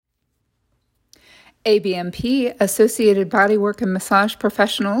ABMP, Associated Bodywork and Massage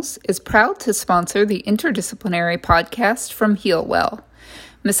Professionals, is proud to sponsor the interdisciplinary podcast from HealWell.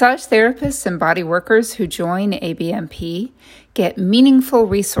 Massage therapists and body workers who join ABMP get meaningful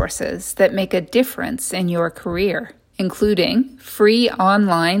resources that make a difference in your career, including free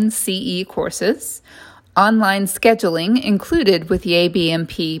online CE courses, online scheduling included with the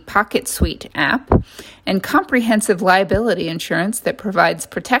ABMP Pocket Suite app, and comprehensive liability insurance that provides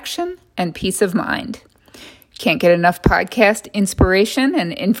protection and peace of mind. Can't get enough podcast inspiration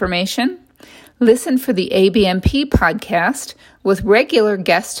and information? Listen for the ABMP podcast with regular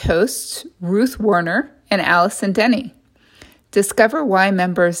guest hosts Ruth Werner and Allison Denny. Discover why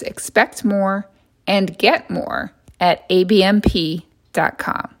members expect more and get more at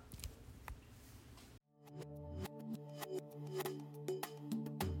abmp.com.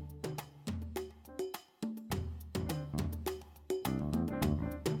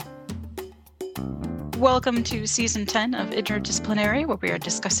 Welcome to Season 10 of Interdisciplinary, where we are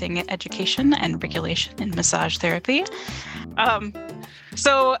discussing education and regulation in massage therapy.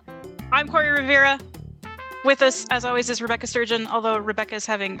 So I'm Corey Rivera. With us, as always, is Rebecca Sturgeon, although Rebecca is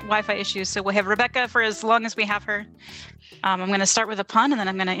having Wi-Fi issues, so we'll have Rebecca for as long as we have her. I'm going to start with a pun, and then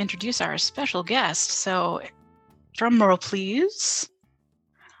I'm going to introduce our special guest. So drum roll, please.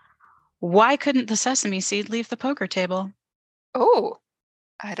 Why couldn't the sesame seed leave the poker table? Oh,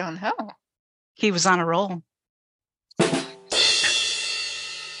 I don't know. He was on a roll.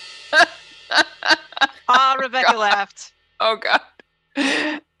 Rebecca laughed. Oh, God.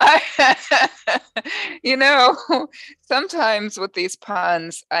 Sometimes with these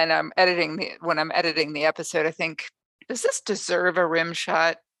puns, and when I'm editing the episode, I think, does this deserve a rim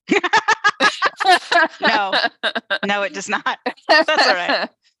shot? No, it does not. That's all right.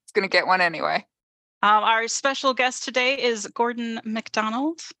 It's going to get one anyway. Our special guest today is Gordon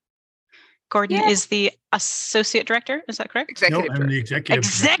McDonald. Gordon is the associate director. Is that correct? I'm the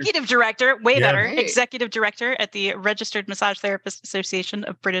executive director. Way better. Right. Executive director at the Registered Massage Therapists Association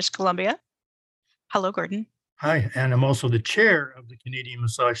of British Columbia. Hello, Gordon. Hi, and I'm also the chair of the Canadian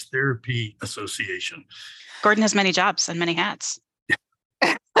Massage Therapy Association. Gordon has many jobs and many hats.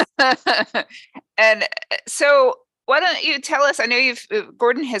 And so why don't you tell us, I know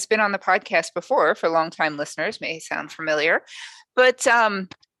Gordon has been on the podcast before. For long-time listeners, may sound familiar, but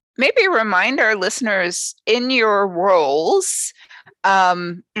maybe remind our listeners in your roles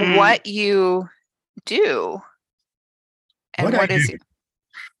what you do and what is.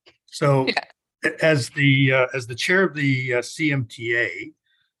 So, as the chair of the CMTA,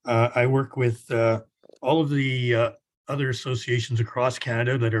 I work with all of the other associations across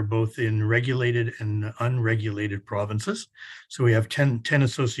Canada that are both in regulated and unregulated provinces. So we have 10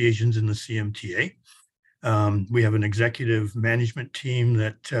 associations in the CMTA. We have an executive management team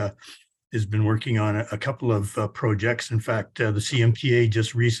that has been working on a couple of projects. In fact, the CMTA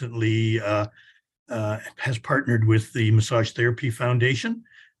just recently has partnered with the Massage Therapy Foundation,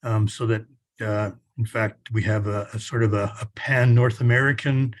 so that, in fact, we have a sort of a pan-North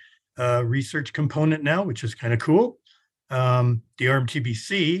American research component now, which is kind of cool. The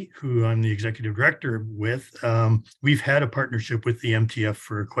RMTBC, who I'm the executive director with, we've had a partnership with the MTF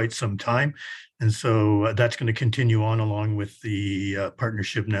for quite some time. And so that's going to continue on along with the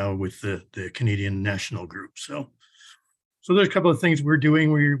partnership now with the Canadian National Group. So there's a couple of things we're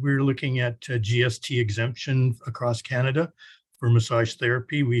doing. We're looking at GST exemption across Canada for massage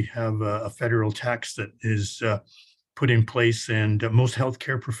therapy. We have a federal tax that is put in place, and most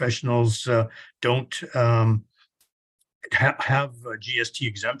healthcare professionals don't have a GST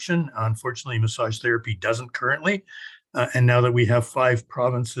exemption. Unfortunately, massage therapy doesn't currently. And now that we have 5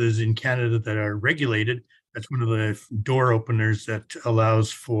 provinces in Canada that are regulated, that's one of the door openers that allows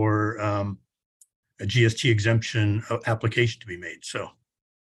for a GST exemption application to be made. So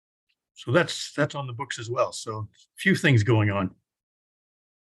that's on the books as well. So a few things going on.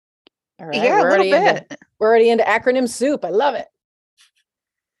 All right, we're already into acronym soup. I love it.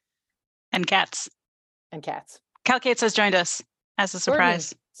 And cats. Cal Cates has joined us as a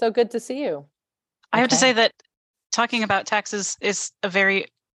surprise. Gordon, so good to see you. I have to say that talking about taxes is a very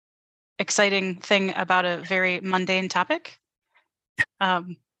exciting thing about a very mundane topic. But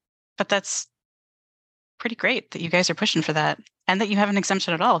that's pretty great that you guys are pushing for that and that you have an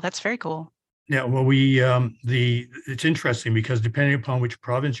exemption at all. That's very cool. Yeah, well, it's interesting because depending upon which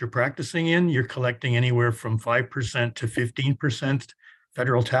province you're practicing in, you're collecting anywhere from 5% to 15%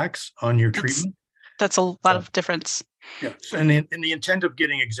 federal tax on your treatment. That's a lot of difference. Yes, and the intent of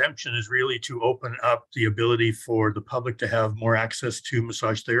getting exemption is really to open up the ability for the public to have more access to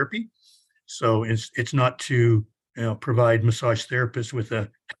massage therapy. So it's not to provide massage therapists with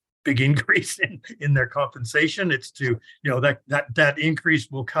a big increase in their compensation. It's to, that increase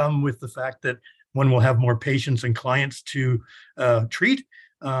will come with the fact that one will have more patients and clients to treat.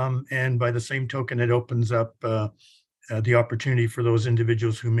 And by the same token, it opens up the opportunity for those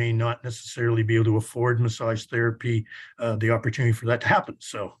individuals who may not necessarily be able to afford massage therapy, the opportunity for that to happen.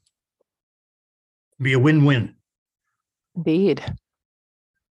 So be a win-win. Indeed.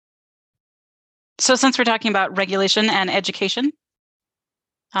 So since we're talking about regulation and education,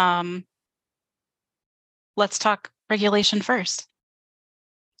 let's talk regulation first,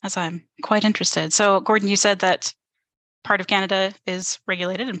 as I'm quite interested. So Gordon, you said that part of Canada is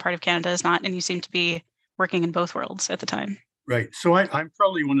regulated and part of Canada is not, and you seem to be working in both worlds at the time. Right. So I'm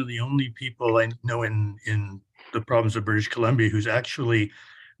probably one of the only people I know in the province of British Columbia who's actually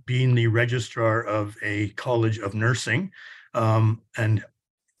been the registrar of a college of nursing. And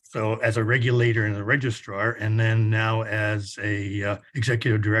so as a regulator and a registrar, and then now as a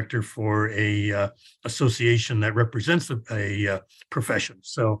executive director for a association that represents a profession.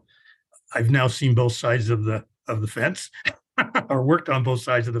 So I've now seen both sides of the fence, or worked on both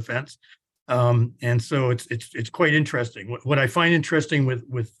sides of the fence. And so it's quite interesting. What I find interesting with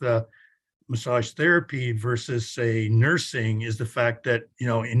massage therapy versus, say, nursing is the fact that,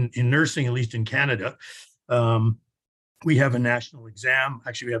 in nursing, at least in Canada, we have a national exam.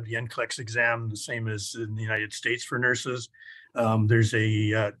 Actually, we have the NCLEX exam, the same as in the United States for nurses. There's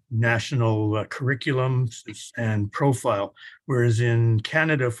a national curriculum and profile, whereas in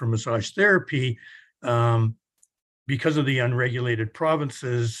Canada for massage therapy, because of the unregulated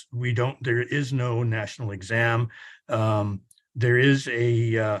provinces, there is no national exam. There is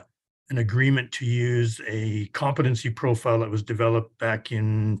an agreement to use a competency profile that was developed back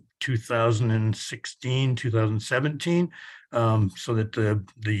in 2016, 2017, so that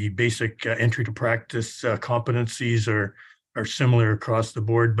the basic entry to practice competencies are similar across the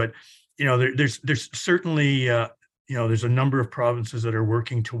board. But there's certainly there's a number of provinces that are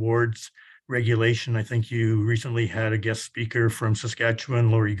working towards regulation. I think you recently had a guest speaker from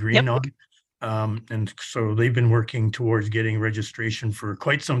Saskatchewan, Lori Green, on. And so they've been working towards getting registration for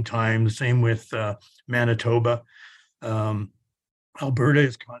quite some time. The same with Manitoba. Alberta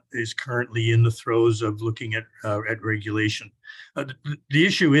is currently in the throes of looking at regulation. The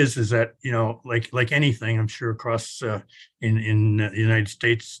issue is that, like anything, I'm sure across in the United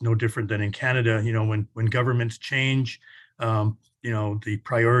States, no different than in Canada, when governments change, the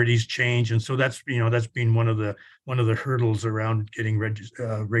priorities change. And so that's been one of the hurdles around getting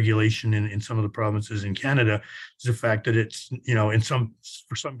regulation in some of the provinces in Canada, is the fact that it's,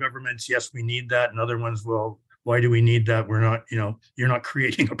 for some governments, yes, we need that. And other ones, well, why do we need that? We're not, you're not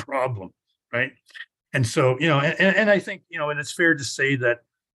creating a problem. Right. And so, and I think, and it's fair to say that,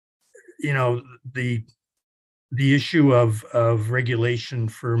 the issue of regulation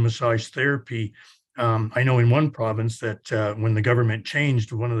for massage therapy, I know in one province that when the government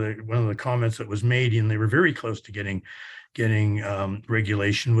changed, one of the comments that was made, and they were very close to getting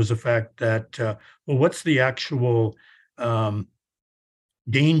regulation, was the fact that, well, what's the actual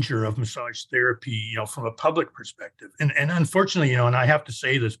danger of massage therapy, from a public perspective? And unfortunately, and I have to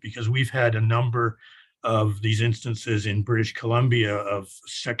say this because we've had a number of these instances in British Columbia of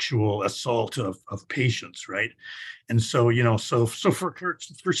sexual assault of patients, right? And so, so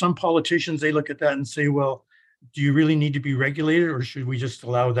for some politicians, they look at that and say, well, do you really need to be regulated, or should we just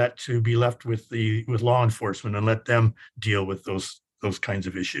allow that to be left with law enforcement and let them deal with those kinds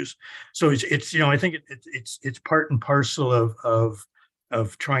of issues? So it's I think it's part and parcel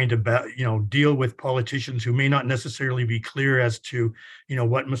of trying to deal with politicians who may not necessarily be clear as to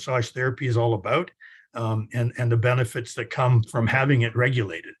what massage therapy is all about, and the benefits that come from having it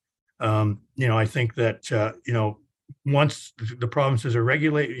regulated. I think that once the provinces are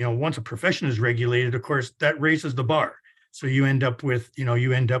regulated, once a profession is regulated, of course, that raises the bar. So you end up with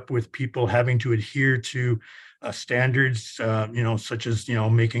people having to adhere to standards, such as,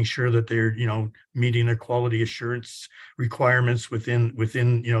 making sure that they're, meeting their quality assurance requirements within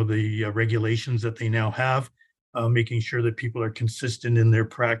the regulations that they now have, making sure that people are consistent in their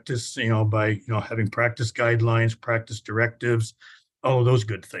practice, by, having practice guidelines, practice directives, all of those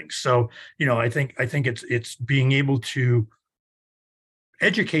good things. So, I think it's being able to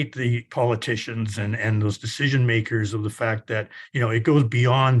educate the politicians and those decision makers of the fact that, it goes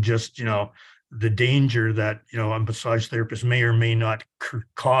beyond just, the danger that, a massage therapist may or may not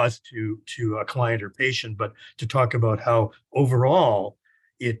cause to a client or patient, but to talk about how overall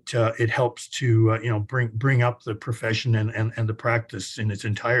it helps to, bring up the profession and the practice in its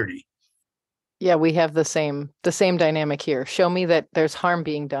entirety. Yeah, we have the same dynamic here. Show me that there's harm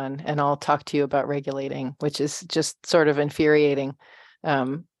being done, and I'll talk to you about regulating, which is just sort of infuriating.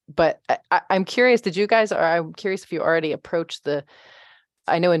 But I'm curious, I'm curious if you already approached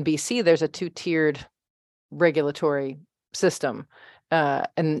I know in BC, there's a 2-tiered regulatory system,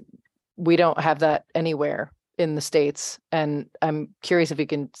 and we don't have that anywhere in the States. And I'm curious if you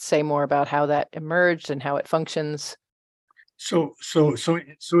can say more about how that emerged and how it functions. So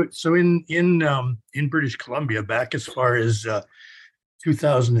in British Columbia, back as far as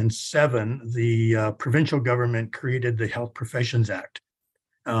 2007, the provincial government created the Health Professions Act.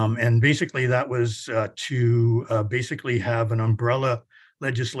 And basically that was to basically have an umbrella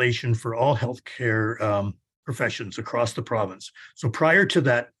legislation for all healthcare professions across the province. So prior to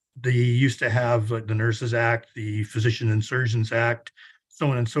that, they used to have the Nurses Act, the Physician and Surgeons Act, so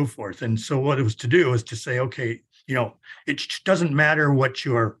on and so forth. And so what it was to do was to say, okay, it doesn't matter what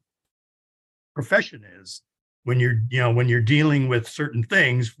your profession is. When you're dealing with certain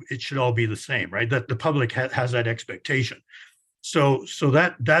things, it should all be the same, right? That the public has that expectation. So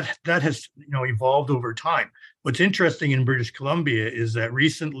that has evolved over time. What's interesting in British Columbia is that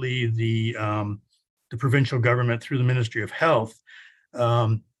recently the provincial government, through the Ministry of Health,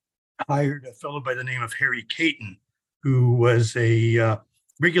 hired a fellow by the name of Harry Caton, who was a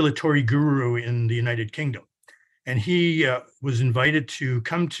regulatory guru in the United Kingdom. And he was invited to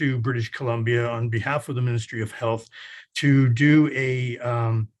come to British Columbia on behalf of the Ministry of Health to do a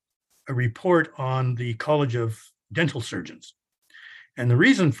report on the College of Dental Surgeons. And the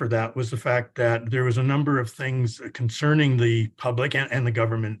reason for that was the fact that there was a number of things concerning the public and the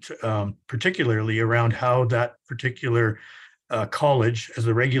government, particularly around how that particular college as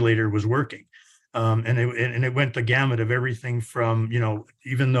a regulator was working. And it went the gamut of everything from,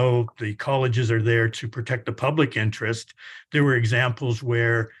 even though the colleges are there to protect the public interest, there were examples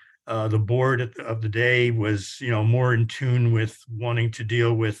where the board of the day was, more in tune with wanting to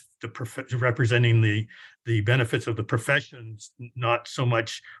deal with representing the benefits of the professions, not so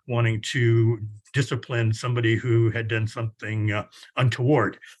much wanting to discipline somebody who had done something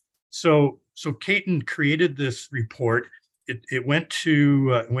untoward. So Caton created this report. It went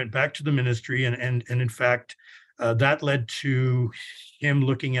back to the ministry, and in fact, that led to him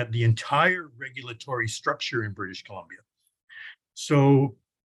looking at the entire regulatory structure in British Columbia. So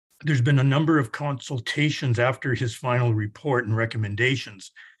there's been a number of consultations after his final report and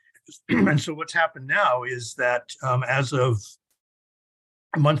recommendations. And so what's happened now is that as of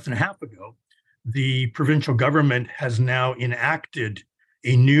a month and a half ago, the provincial government has now enacted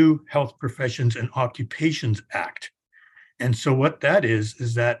a new Health Professions and Occupations Act. And so what that is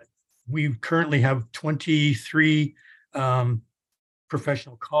that we currently have 23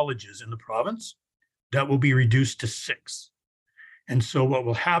 professional colleges in the province. That will be reduced to 6. And so what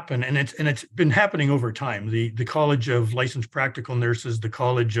will happen, and it's been happening over time, the College of Licensed Practical Nurses, the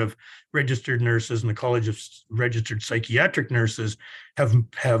College of Registered Nurses, and the College of Registered Psychiatric Nurses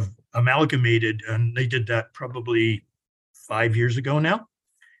have amalgamated, and they did that probably 5 years ago now.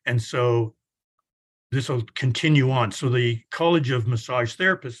 And so this will continue on. So the College of Massage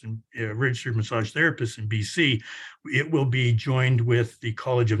Therapists and Registered Massage Therapists in BC, it will be joined with the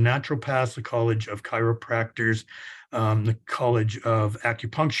College of Naturopaths, the College of Chiropractors, the College of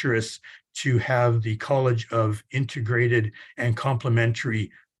Acupuncturists, to have the College of Integrated and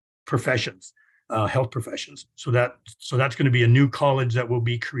Complementary Professions, Health Professions. So that's going to be a new college that will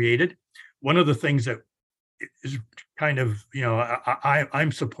be created. One of the things that is kind of,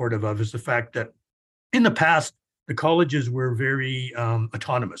 I'm supportive of is the fact that in the past, the colleges were very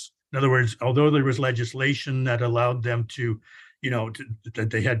autonomous. In other words, although there was legislation that allowed them to, that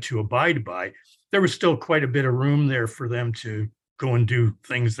they had to abide by, there was still quite a bit of room there for them to go and do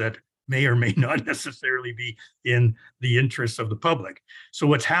things that may or may not necessarily be in the interests of the public. So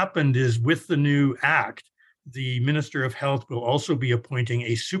what's happened is, with the new act, the Minister of Health will also be appointing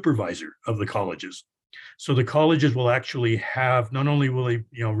a supervisor of the colleges. So the colleges will actually have, not only will they,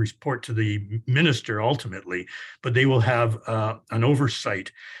 report to the minister ultimately, but they will have an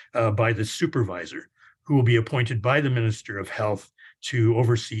oversight by the supervisor, who will be appointed by the Minister of Health to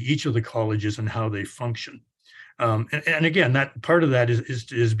oversee each of the colleges and how they function. And again, that part of that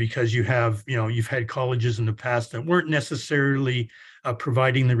is because you have, you've had colleges in the past that weren't necessarily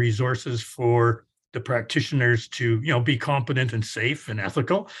providing the resources for the practitioners to, be competent and safe and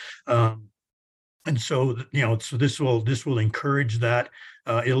ethical. And so, so this will encourage that.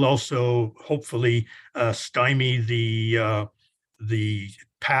 It'll also hopefully stymie the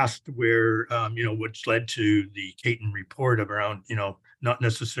past where, which led to the Caton report around, not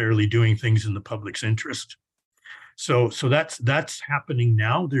necessarily doing things in the public's interest. So that's happening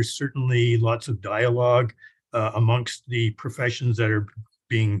now. There's certainly lots of dialogue amongst the professions that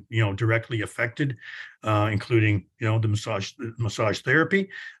being, directly affected, including, the massage therapy.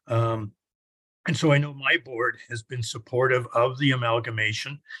 And so I know my board has been supportive of the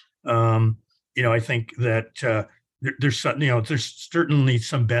amalgamation. I think that there's certainly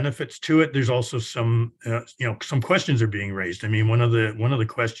some benefits to it. There's also some questions are being raised. I mean, one of the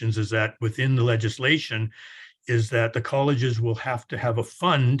questions is that within the legislation is that the colleges will have to have a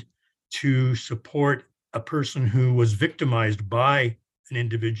fund to support a person who was victimized by an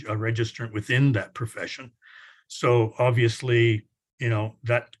individual, a registrant within that profession. So obviously,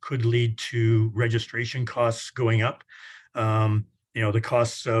 that could lead to registration costs going up. The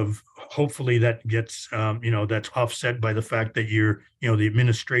costs of, hopefully that gets, that's offset by the fact that the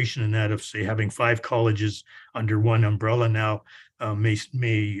administration and that of, say, having 5 colleges under one umbrella now may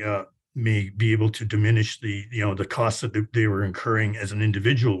be able to diminish the costs that they were incurring as an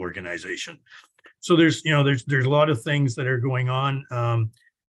individual organization. So there's a lot of things that are going on.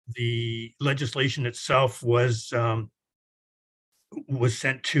 The legislation itself was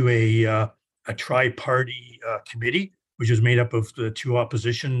sent to a tri-party committee, which is made up of the 2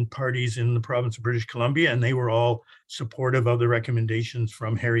 opposition parties in the province of British Columbia, and they were all supportive of the recommendations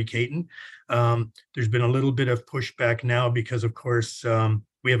from Harry Caton. There's been a little bit of pushback now because, of course,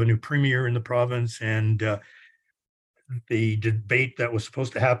 we have a new premier in the province, and the debate that was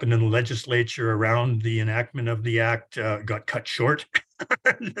supposed to happen in the legislature around the enactment of the act got cut short.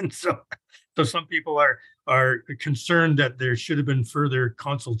 And so some people are concerned that there should have been further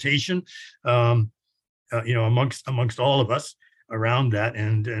consultation, amongst all of us around that,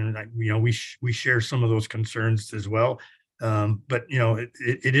 and we share some of those concerns as well. But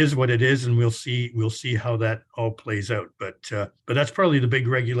it is what it is, and we'll see how that all plays out. But that's probably the big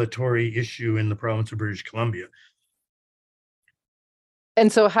regulatory issue in the province of British Columbia. And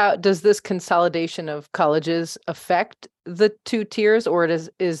so how does this consolidation of colleges affect the 2 tiers, or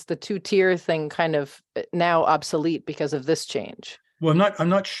is the 2-tier thing kind of now obsolete because of this change? Well, I'm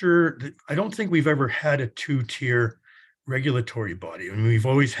not sure. I don't think we've ever had a 2-tier regulatory body. I mean, we've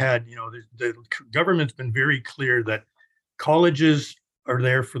always had, the government's been very clear that colleges are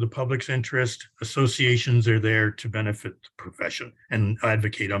there for the public's interest. Associations are there to benefit the profession and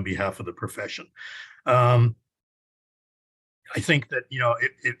advocate on behalf of the profession. I think that,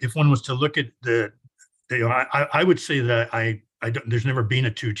 if one was to look at I would say that there's never been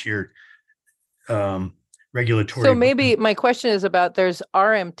a 2-tier regulatory. So maybe my question is about, there's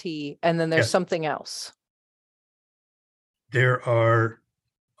RMT and then there's something else. There are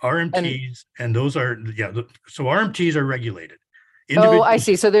RMTs, and those are, so RMTs are regulated. Oh, I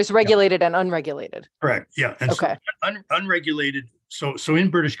see. So there's regulated and unregulated. Correct. Yeah. And okay. So unregulated. So in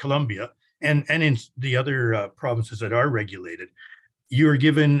British Columbia and in the other provinces that are regulated, you are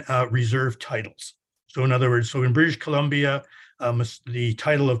given reserve titles. So in other words, in British Columbia, the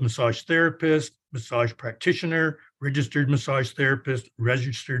title of massage therapist, massage practitioner, registered massage therapist,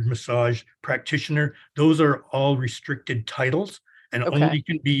 registered massage practitioner, those are all restricted titles and only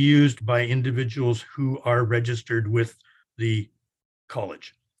can be used by individuals who are registered with the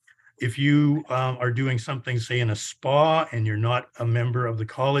college. If you are doing something, say, in a spa and you're not a member of the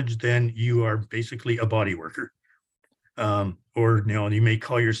college, then you are basically a body worker. Or you may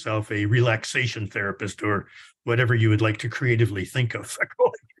call yourself a relaxation therapist or whatever you would like to creatively think of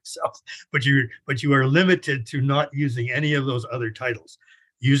calling yourself. But you are limited to not using any of those other titles.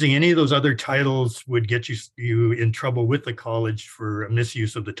 Using any of those other titles would get you in trouble with the college for a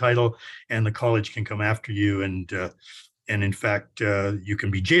misuse of the title, and the college can come after you, and in fact, you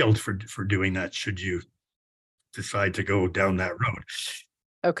can be jailed for doing that should you decide to go down that road.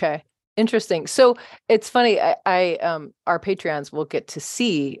 Okay. Interesting. So it's funny, I our Patreons will get to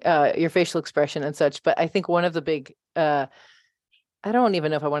see your facial expression and such, but I think one of the big, I don't even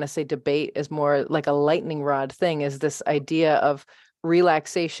know if I want to say debate, is more like a lightning rod thing, is this idea of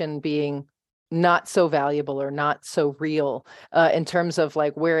relaxation being not so valuable or not so real in terms of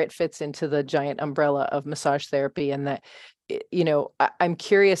like where it fits into the giant umbrella of massage therapy. And that, I'm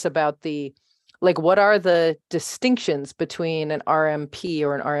curious about what are the distinctions between an RMP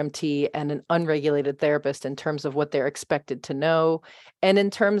or an RMT and an unregulated therapist in terms of what they're expected to know, and in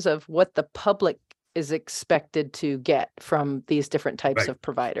terms of what the public is expected to get from these different types of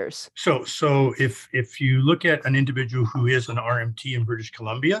providers? So if you look at an individual who is an RMT in British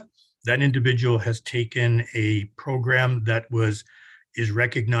Columbia, that individual has taken a program that is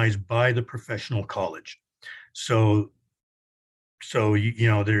recognized by the professional college. So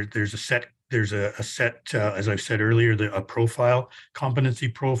there's a set, as I've said earlier, a competency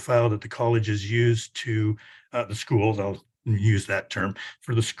profile that the colleges use to, the schools, I'll use that term,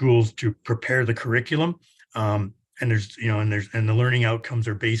 for the schools to prepare the curriculum. and the learning outcomes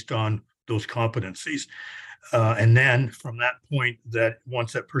are based on those competencies. And then from that point, that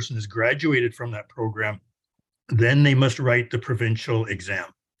once that person is graduated from that program, then they must write the provincial exam.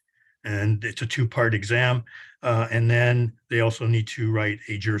 And it's a 2-part exam. And then they also need to write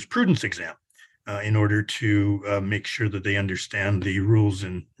a jurisprudence exam in order to make sure that they understand the rules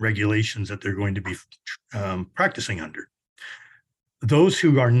and regulations that they're going to be practicing under. Those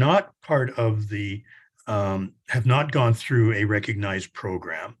who are not part of the, have not gone through a recognized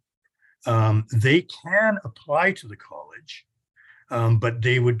program, they can apply to the college, but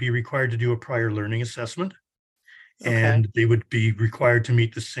they would be required to do a prior learning assessment. And they would be required to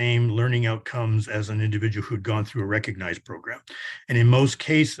meet the same learning outcomes as an individual who'd gone through a recognized program. And in most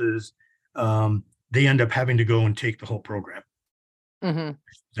cases, they end up having to go and take the whole program.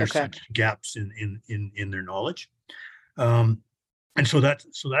 There's such gaps in their knowledge. And so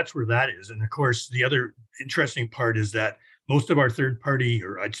that's where that is. And of course, the other interesting part is that most of our third party,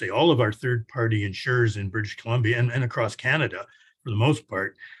 or I'd say all of our third party insurers in British Columbia and across Canada, for the most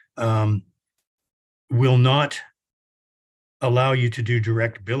part, will not allow you to do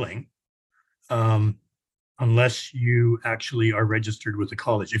direct billing unless you actually are registered with the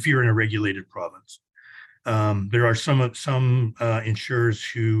college, if you're in a regulated province. There are some insurers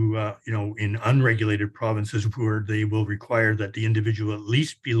who, in unregulated provinces where they will require that the individual at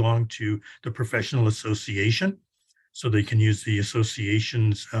least belong to the professional association, so they can use the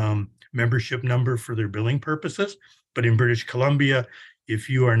association's membership number for their billing purposes. But in British Columbia, if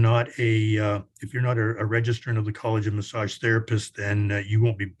you're not a registrant of the College of Massage Therapists, then you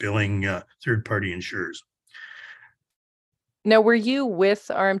won't be billing third-party insurers. Now, were you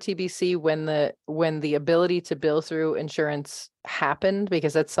with RMTBC when the ability to bill through insurance happened?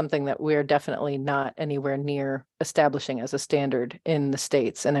 Because that's something that we're definitely not anywhere near establishing as a standard in the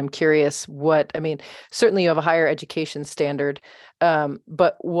States. And I'm curious certainly you have a higher education standard,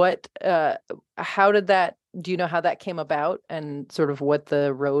 but how did that, do you know how that came about and sort of what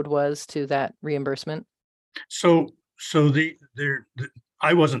the road was to that reimbursement? So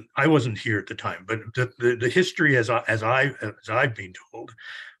I wasn't here at the time, but the history as I've been told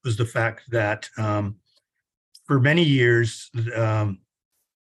was the fact that for many years the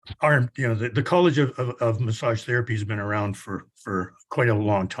College of Massage Therapy has been around for quite a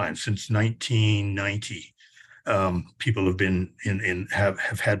long time, since 1990. People have been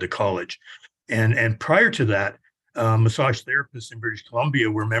have had the college, and prior to that, massage therapists in British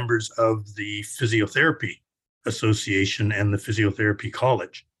Columbia were members of the Physiotherapy Association and the Physiotherapy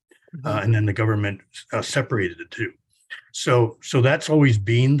College, and then the government separated the two. So that's always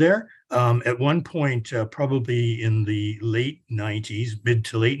been there. At one point, probably in the late 90s, mid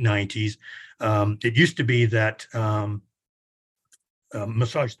to late 90s, it used to be that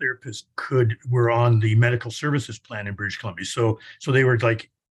massage therapists were on the medical services plan in British Columbia. So they were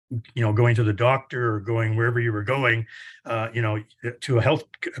like, going to the doctor or going wherever you were going, to a health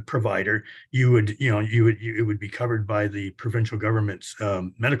provider, it would be covered by the provincial government's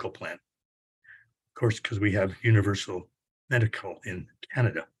medical plan. Of course, because we have universal medical in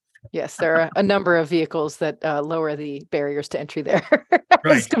Canada. Yes, there are a number of vehicles that lower the barriers to entry there,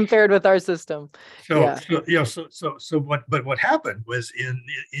 right, as compared with our system. So what happened was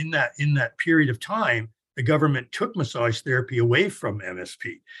in that period of time, the government took massage therapy away from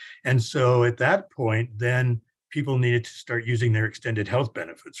MSP. And so at that point, then people needed to start using their extended health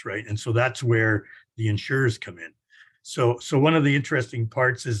benefits, right? And so that's where the insurers come in. So one of the interesting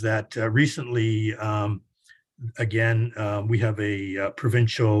parts is that recently, we have a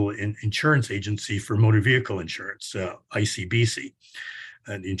provincial insurance agency for motor vehicle insurance, ICBC,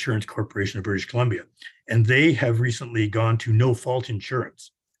 the Insurance Corporation of British Columbia. And they have recently gone to no-fault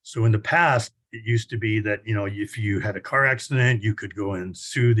insurance. So in the past, it used to be that, if you had a car accident, you could go and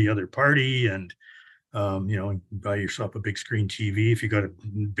sue the other party and, buy yourself a big screen TV if you got a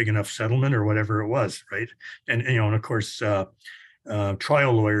big enough settlement or whatever it was, right? And of course,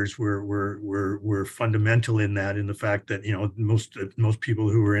 trial lawyers were fundamental in the fact that, most people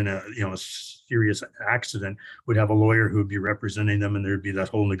who were in a serious accident would have a lawyer who would be representing them, and there'd be that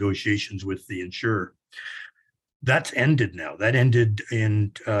whole negotiations with the insurer. That's ended now. That ended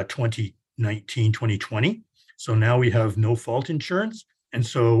in 2019, 2020. So now we have no fault insurance. And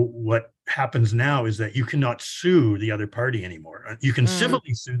so what happens now is that you cannot sue the other party anymore. You can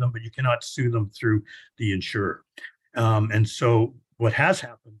civilly sue them, but you cannot sue them through the insurer. And so what has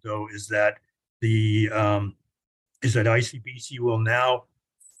happened, though, is that ICBC will now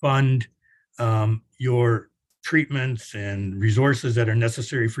fund your treatments and resources that are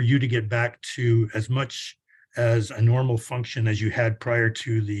necessary for you to get back to as much as a normal function as you had prior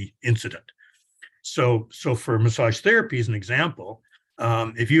to the incident. So for massage therapy, as an example,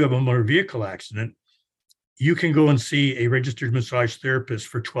 if you have a motor vehicle accident, you can go and see a registered massage therapist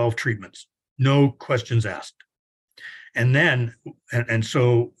for 12 treatments, no questions asked. And then, and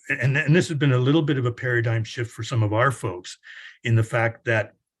this has been a little bit of a paradigm shift for some of our folks, in the fact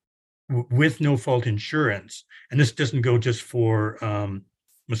that with no fault insurance, and this doesn't go just for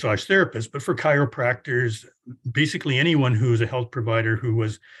massage therapists, but for chiropractors, basically anyone who is a health provider who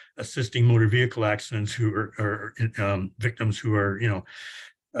was assisting motor vehicle accidents who are victims who are,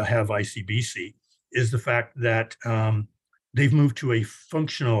 have ICBC, is the fact that they've moved to a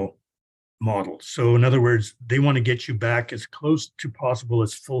functional model. So in other words, they want to get you back as close to possible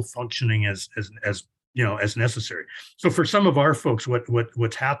as full functioning as necessary. So for some of our folks,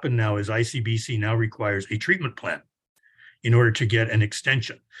 what's happened now is ICBC now requires a treatment plan in order to get an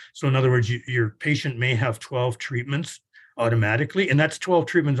extension. So in other words, your patient may have 12 treatments automatically, and that's 12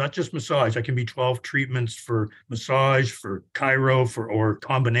 treatments, not just massage. That can be 12 treatments for massage, for chiro, or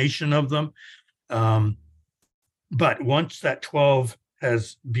combination of them. But once that 12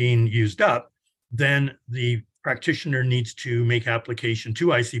 has been used up, then the practitioner needs to make application to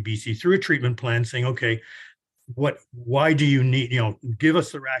ICBC through a treatment plan saying, okay, why do you need, give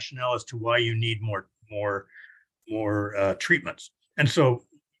us the rationale as to why you need more treatments. And so,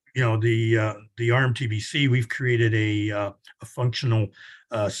 the RMTBC, we've created a functional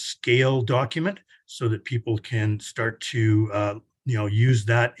scale document so that people can start to use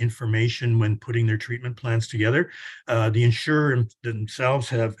that information when putting their treatment plans together. The insurer themselves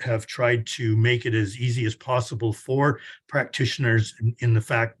have tried to make it as easy as possible for practitioners in the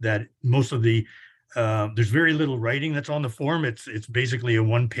fact that most of the there's very little writing that's on the form. It's basically a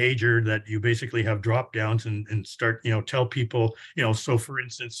one pager that you basically have drop downs and start, tell people, so for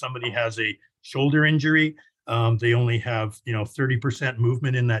instance, somebody has a shoulder injury. They only have, 30%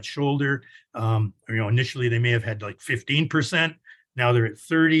 movement in that shoulder. Initially they may have had like 15%. Now they're at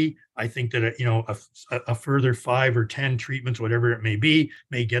 30. I think that, a further 5 or 10 treatments, whatever it may be,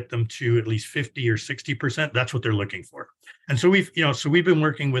 may get them to at least 50 or 60%. That's what they're looking for. And so we've been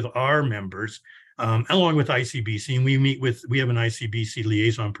working with our members, along with ICBC, and we have an ICBC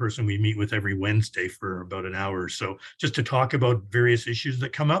liaison person we meet with every Wednesday for about an hour or so, just to talk about various issues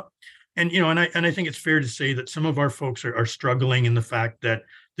that come up. And, I think it's fair to say that some of our folks are struggling in the fact that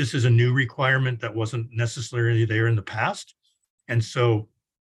this is a new requirement that wasn't necessarily there in the past. And so,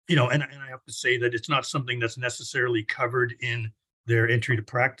 and I have to say that it's not something that's necessarily covered in their entry to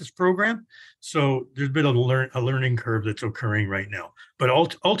practice program. So there's been a learning curve that's occurring right now. But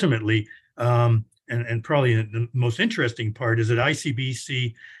ultimately, and probably the most interesting part is that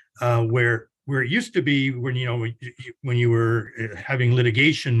ICBC, where it used to be when you were having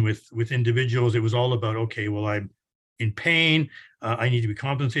litigation with individuals, it was all about, okay, well, I'm in pain, I need to be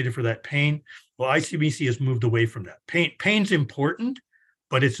compensated for that pain. Well, ICBC has moved away from that. Pain's important,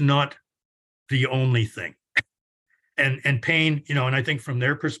 but it's not the only thing. And pain, and I think from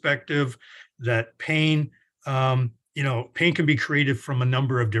their perspective, that pain, pain can be created from a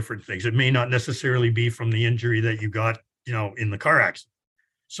number of different things. It may not necessarily be from the injury that you got, in the car accident.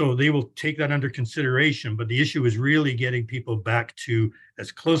 So they will take that under consideration, but the issue is really getting people back to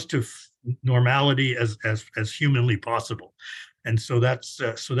as close to normality as humanly possible. And so that's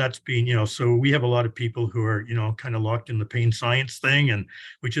being, so we have a lot of people who are, kind of locked in the pain science thing, and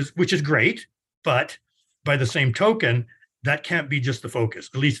which is great, but by the same token, that can't be just the focus,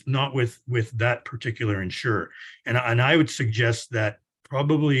 at least not with that particular insurer. And I would suggest that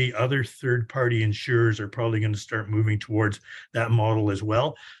probably other third-party insurers are probably going to start moving towards that model as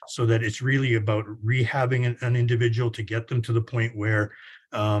well, so that it's really about rehabbing an individual to get them to the point where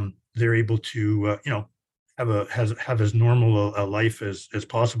they're able to, have as normal a life as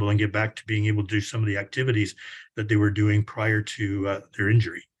possible and get back to being able to do some of the activities that they were doing prior to their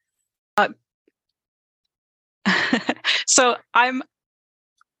injury. So I'm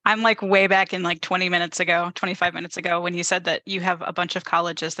like way back in like 25 minutes ago, when you said that you have a bunch of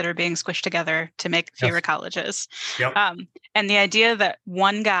colleges that are being squished together to make fewer Yes. colleges. Yep. And the idea that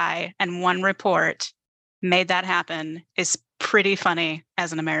one guy and one report made that happen is pretty funny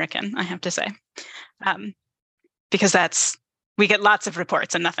as an American, I have to say. Because we get lots of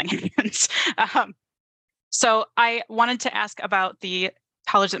reports and nothing happens. So I wanted to ask about the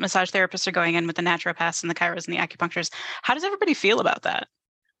college that massage therapists are going in with the naturopaths and the chiros and the acupuncturists. How does everybody feel about that?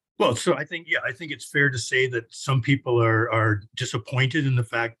 Well, so I think it's fair to say that some people are disappointed in the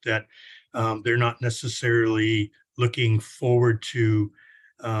fact that they're not necessarily looking forward to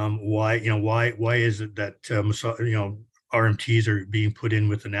why is it that RMTs are being put in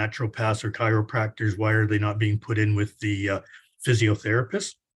with the naturopaths or chiropractors? Why are they not being put in with the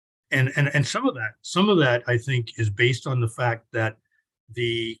physiotherapists? And some of that I think is based on the fact that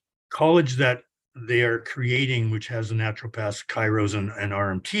the college that they are creating, which has the naturopaths, chiros, and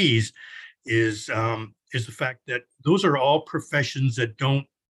RMTs, is the fact that those are all professions that don't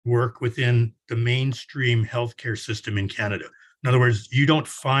work within the mainstream healthcare system in Canada. In other words, you don't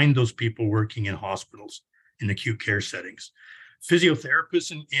find those people working in hospitals in acute care settings.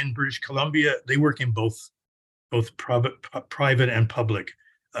 Physiotherapists in British Columbia, they work in both private and public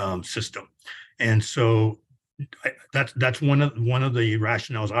system, and so that's one of the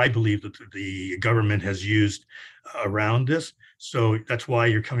rationales I believe that the government has used around this. So that's why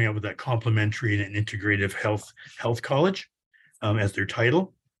you're coming up with that complementary and integrative health college as their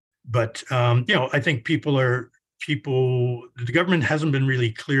title. But I think the government hasn't been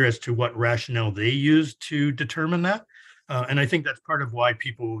really clear as to what rationale they use to determine that. And I think that's part of why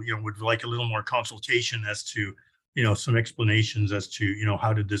people, would like a little more consultation as to, some explanations as to,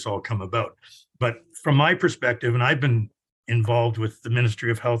 how did this all come about. But from my perspective, and I've been involved with the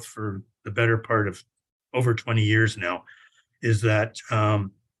Ministry of Health for the better part of over 20 years now, is that,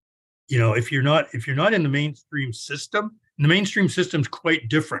 if you're not in the mainstream system, the mainstream system's quite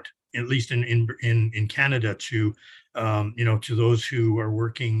different, at least in Canada, to to those who are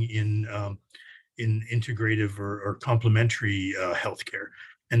working in integrative or complementary healthcare.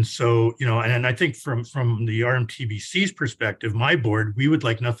 And so, and I think from the RMTBC's perspective, my board, we would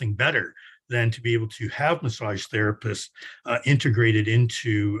like nothing better than to be able to have massage therapists integrated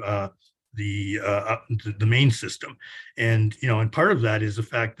into the main system. And and part of that is the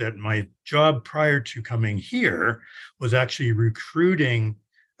fact that my job prior to coming here was actually recruiting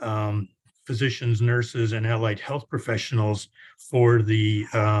physicians, nurses, and allied health professionals for the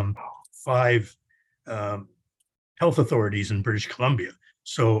 5 health authorities in British Columbia.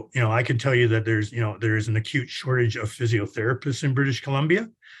 So, I can tell you that there is an acute shortage of physiotherapists in British Columbia.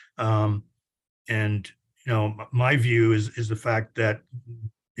 And, my view is the fact that,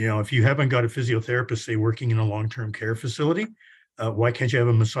 if you haven't got a physiotherapist, say, working in a long-term care facility, why can't you have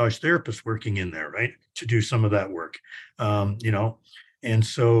a massage therapist working in there, right, to do some of that work? And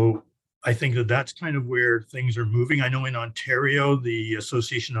so I think that's kind of where things are moving. I know in Ontario, the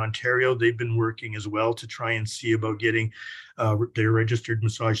Association of Ontario, they've been working as well to try and see about getting their registered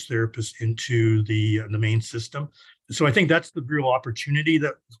massage therapists into the main system. So I think that's the real opportunity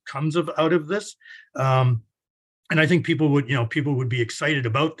that comes out of this. And I think people would be excited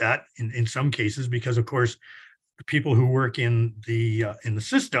about that in some cases, because of course, the people who work in the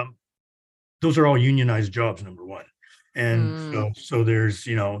system, those are all unionized jobs, number one. And so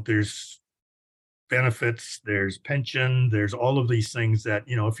there's benefits, there's pension, there's all of these things that,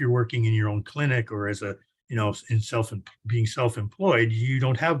 if you're working in your own clinic or as a, being self-employed, you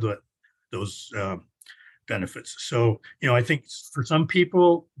don't have those benefits. So, I think for some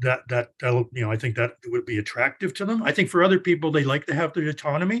people that'll, I think that would be attractive to them. I think for other people, they like to have their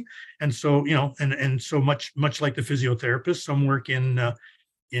autonomy. And so, and so much like the physiotherapists, some work in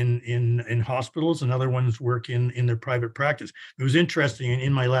hospitals and other ones work in their private practice. It was interesting.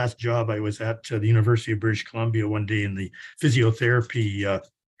 In my last job, I was at the University of British Columbia one day in the physiotherapy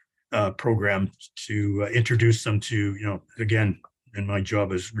program to introduce them to, again, and my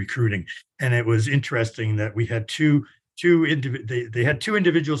job is recruiting. And it was interesting that we had they had 2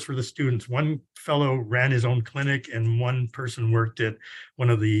 individuals for the students. One fellow ran his own clinic, and one person worked at one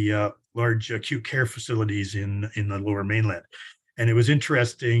of the large acute care facilities in the Lower Mainland. And it was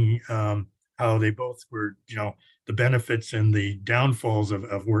interesting how they both were, the benefits and the downfalls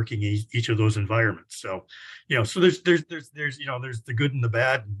of working each of those environments. So, so there's the good and the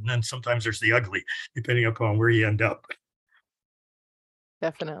bad, and then sometimes there's the ugly, depending upon where you end up.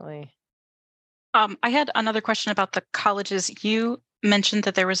 Definitely. I had another question about the colleges. You mentioned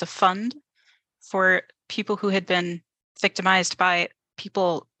that there was a fund for people who had been victimized by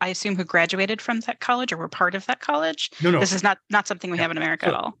people, I assume, who graduated from that college or were part of that college. No. This is not something we have in America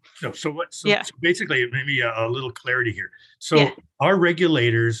at all. So basically, maybe a little clarity here. So our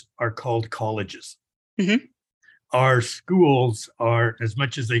regulators are called colleges. Mm-hmm. Our schools are, as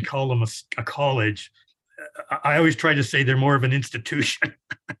much as they call them a college, I always try to say they're more of an institution,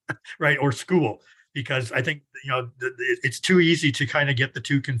 right, or school, because I think it's too easy to kind of get the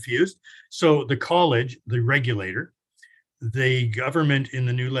two confused. So the college, the regulator, the government in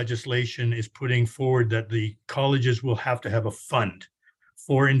the new legislation is putting forward that the colleges will have to have a fund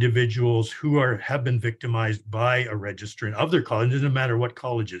for individuals who have been victimized by a registrant of their college. It doesn't matter what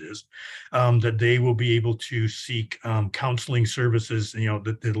college it is, that they will be able to seek counseling services.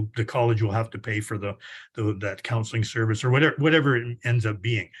 That the college will have to pay for that counseling service or whatever it ends up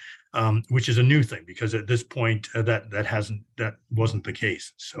being. which is a new thing because at this point that wasn't the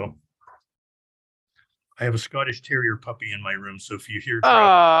case. So I have a Scottish Terrier puppy in my room. So if you hear,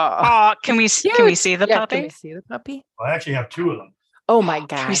 can we see the puppy? Can we see the puppy? I actually have two of them. Oh my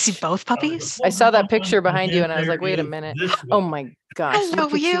gosh. Can we see both puppies? I saw that picture behind you and I was like, wait a minute. Oh my gosh. Hello,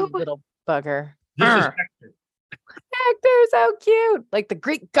 Look at you little bugger. This is Hector. Hector's so cute. Like the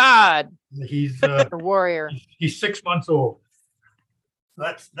Greek god. He's a warrior. He's 6 months old.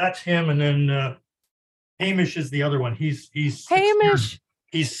 That's him. And then Hamish is the other one. He's Hamish.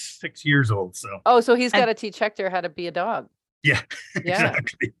 He's 6 years old. So he's got to teach Hector how to be a dog. Yeah,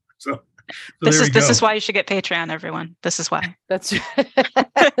 exactly. So this is why you should get Patreon, everyone. This is why. That's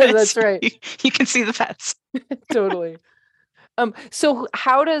that's right. You can see the pets. Totally. So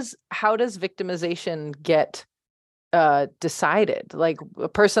how does victimization get decided? Like a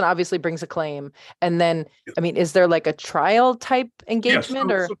person obviously brings a claim, and then I mean, is there like a trial type engagement?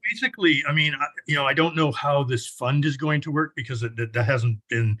 So basically, I mean, I don't know how this fund is going to work because that hasn't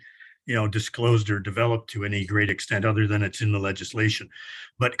been disclosed or developed to any great extent other than it's in the legislation.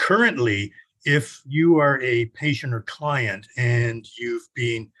 But currently, if you are a patient or client and you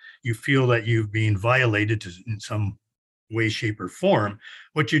feel that you've been violated in some way, shape, or form,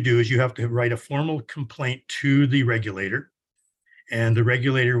 what you do is you have to write a formal complaint to the regulator, and the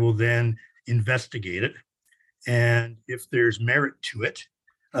regulator will then investigate it. And if there's merit to it,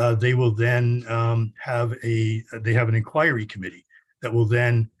 they will then have an inquiry committee that will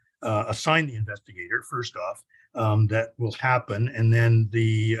then assign the investigator first off. That will happen, and then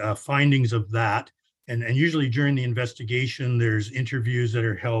the findings of that, and usually during the investigation, there's interviews that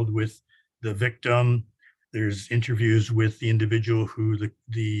are held with the victim. There's interviews with the individual who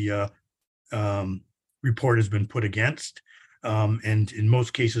the report has been put against. And in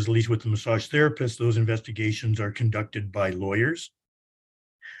most cases, at least with the massage therapist, those investigations are conducted by lawyers.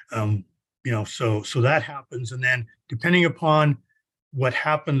 So that happens. And then depending upon what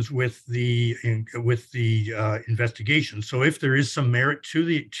happens with the investigation. So if there is some merit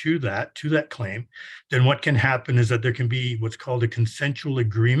to that claim, then what can happen is that there can be what's called a consensual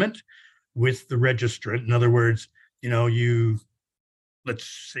agreement with the registrant. In other words, let's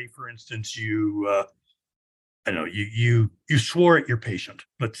say, for instance, you swore at your patient.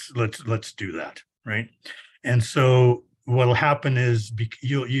 Let's do that, right? And so what'll happen is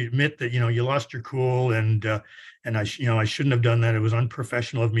you admit that you lost your cool and I shouldn't have done that. It was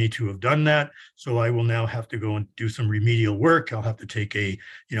unprofessional of me to have done that. So I will now have to go and do some remedial work. I'll have to take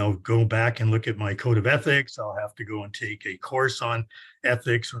go back and look at my code of ethics. I'll have to go and take a course on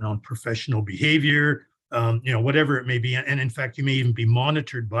ethics or on professional behavior, whatever it may be. And in fact, you may even be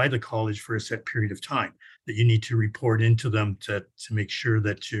monitored by the college for a set period of time that you need to report into them to make sure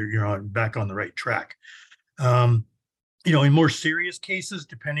that you're back on the right track. In more serious cases,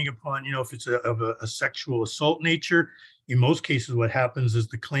 depending upon, if it's of a sexual assault nature, in most cases, what happens is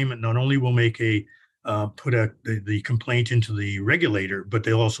the claimant not only will make the complaint into the regulator, but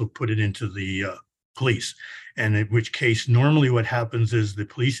they'll also put it into the police. And in which case, normally what happens is the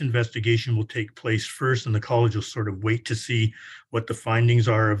police investigation will take place first, and the college will sort of wait to see what the findings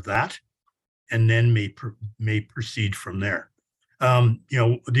are of that, and then may proceed from there.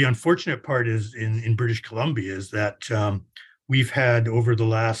 The unfortunate part is in British Columbia is that we've had over the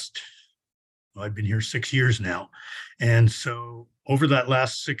last, I've been here 6 years now. And so over that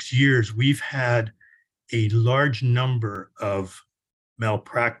last 6 years, we've had a large number of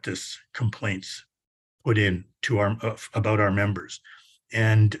malpractice complaints put in about our members.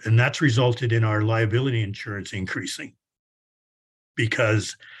 And that's resulted in our liability insurance increasing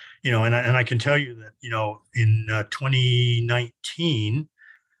because and I can tell you that, in 2019,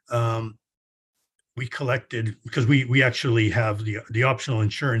 we collected, because we actually have the optional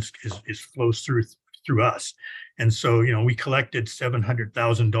insurance is flows through us. And so, we collected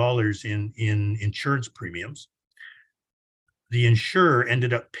 $700,000 in insurance premiums. The insurer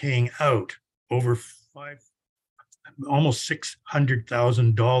ended up paying out over almost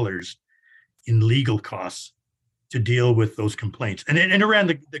 $600,000 in legal costs to deal with those complaints. And it ran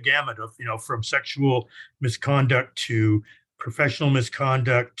the gamut of, from sexual misconduct to professional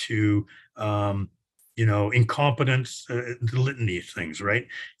misconduct to, incompetence, the litany of things, right?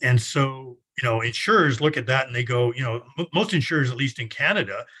 And so, insurers look at that and they go, most insurers, at least in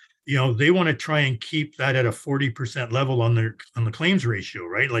Canada, they want to try and keep that at a 40% level on the claims ratio,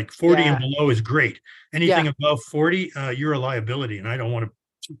 right? Like 40 and below is great. Anything above 40, you're a liability, and I don't want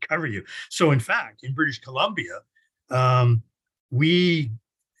to cover you. So in fact, in British Columbia, our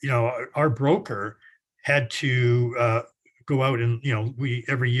broker had to go out and, we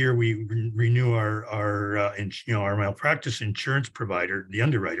every year we renew our malpractice insurance provider, the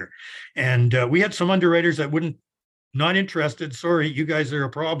underwriter, and we had some underwriters that not interested. Sorry, you guys are a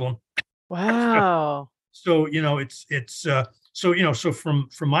problem. Wow. So so from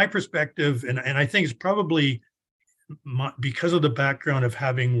my perspective, and I think it's probably because of the background of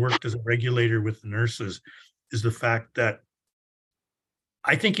having worked as a regulator with the nurses, is the fact that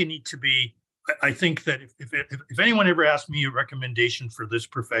I think you need to be. I think that if anyone ever asked me a recommendation for this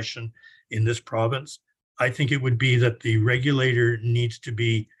profession in this province, I think it would be that the regulator needs to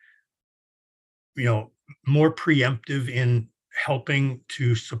be, more preemptive in helping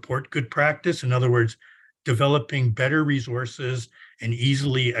to support good practice. In other words, developing better resources and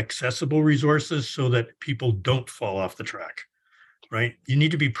easily accessible resources so that people don't fall off the track, right? You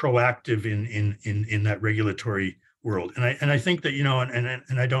need to be proactive in that regulatory world. And I think that,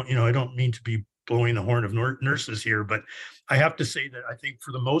 and I don't mean to be blowing the horn of nurses here, but I have to say that I think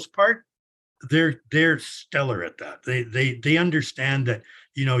for the most part, they're stellar at that. They understand that,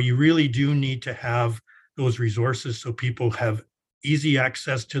 you really do need to have those resources so people have easy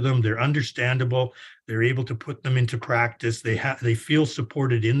access to them. They're understandable. They're able to put them into practice. They feel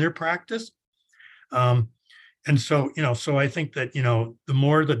supported in their practice. And so, so I think that, the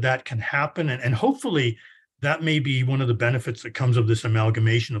more that can happen, and hopefully that may be one of the benefits that comes of this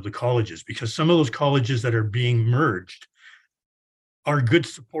amalgamation of the colleges, because some of those colleges that are being merged are good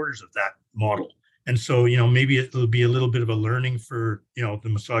supporters of that model. And so, maybe it'll be a little bit of a learning for, the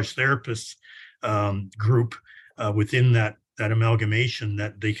massage therapists group within that amalgamation,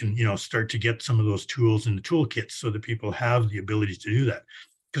 that they can, start to get some of those tools in the toolkits so that people have the ability to do that.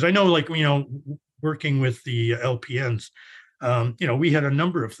 Because I know, working with the LPNs, we had a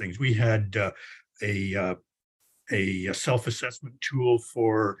number of things. We had a self-assessment tool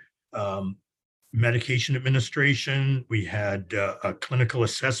for medication administration. We had a clinical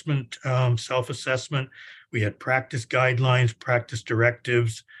assessment, self-assessment. We had practice guidelines, practice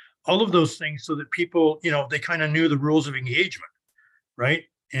directives, all of those things, so that people, they kind of knew the rules of engagement, right?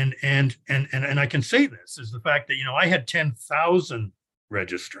 And I can say this is the fact that, I had 10,000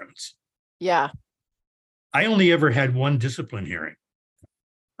 registrants. Yeah. I only ever had one discipline hearing.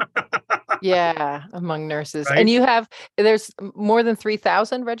 Yeah, among nurses. Right? And there's more than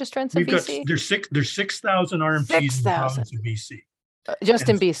 3,000 registrants in BC? There's 6,000 RMTs in the province of BC. Just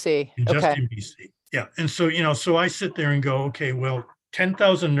in BC. Just in BC. Yeah. And so, so I sit there and go, okay, well,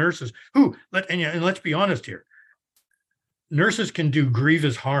 10,000 nurses and let's be honest here. Nurses can do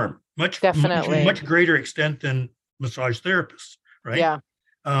grievous harm, much greater extent than massage therapists, right? Yeah.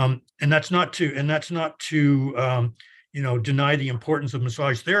 And that's not to deny the importance of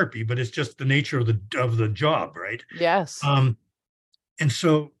massage therapy, but it's just the nature of the job, right? Yes. And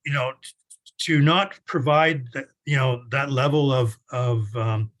so, to not provide that level of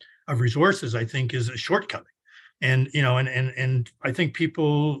resources, I think, is a shortcoming. And I think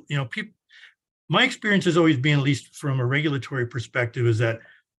people, my experience has always been, at least from a regulatory perspective, is that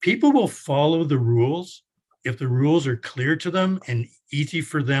people will follow the rules if the rules are clear to them and easy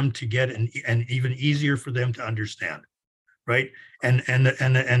for them to get, and even easier for them to understand, right? And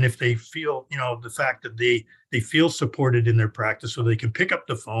if they feel, the fact that they feel supported in their practice, so they can pick up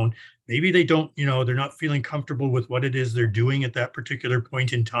the phone. Maybe they don't, they're not feeling comfortable with what it is they're doing at that particular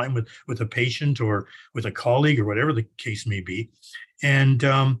point in time with a patient or with a colleague or whatever the case may be. And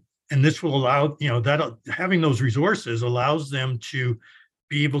this will allow, that having those resources allows them to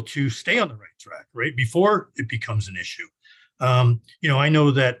be able to stay on the right track, right, before it becomes an issue. I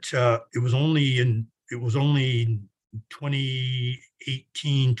know that it was only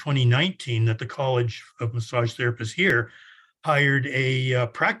 2018, 2019 that the College of Massage Therapists here hired a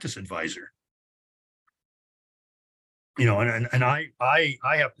practice advisor. And I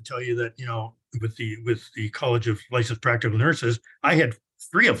have to tell you that, with the College of Licensed Practical Nurses, I had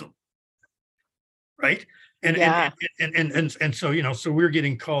 3 of them, right? And so, so we're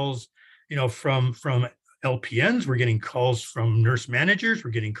getting calls, from LPNs, we're getting calls from nurse managers,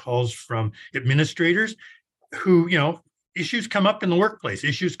 we're getting calls from administrators who, issues come up in the workplace,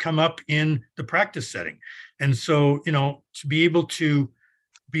 issues come up in the practice setting. And so, to be able to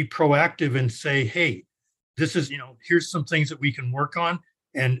be proactive and say, hey, this is, here's some things that we can work on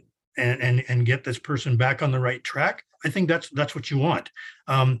and get this person back on the right track. I think that's what you want.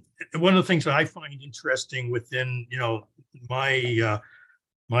 One of the things that I find interesting within,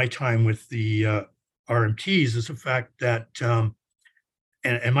 my time with the RMTs is the fact that,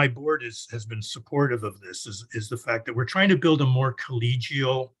 and my board has been supportive of this, is the fact that we're trying to build a more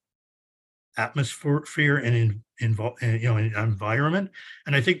collegial atmosphere and environment.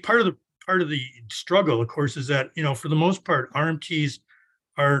 And I think part of part of the struggle, of course, is that, for the most part, RMTs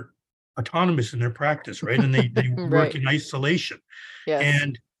are autonomous in their practice, right? And they work Right. in isolation. Yes.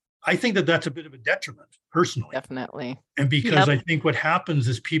 And I think that that's a bit of a detriment, personally. Definitely. And because Yep. I think what happens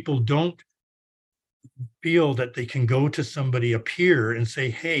is people don't feel that they can go to somebody, a peer, and say,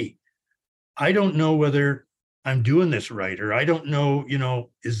 hey, I don't know whether I'm doing this right, or I don't know,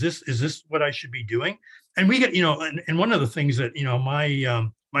 is this what I should be doing? And we get, and one of the things that,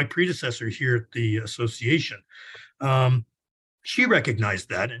 my predecessor here at the association, she recognized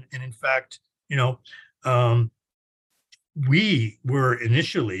that. And in fact, we were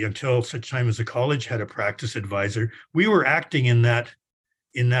initially, until such time as the college had a practice advisor, we were acting in that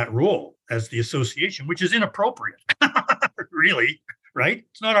role as the association, which is inappropriate, really, right?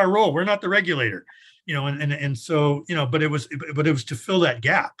 It's not our role. We're not the regulator, and so, but it was to fill that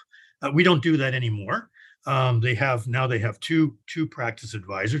gap. We don't do that anymore. They have two practice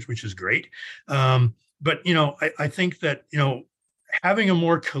advisors, which is great. But I think that having a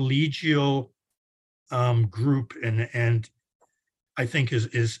more collegial group and I think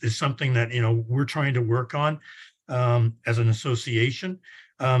is something that we're trying to work on as an association.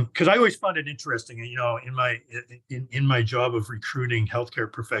 Because I always found it interesting, in my job of recruiting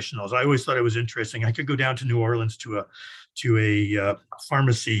healthcare professionals, I always thought it was interesting. I could go down to New Orleans to a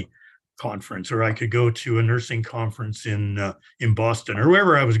pharmacy conference, or I could go to a nursing conference in Boston, or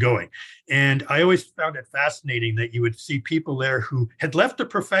wherever I was going, and I always found it fascinating that you would see people there who had left the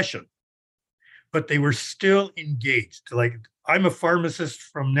profession, but they were still engaged. Like, I'm a pharmacist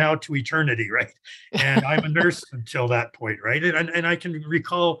from now to eternity, right? And I'm a nurse until that point, right? And I can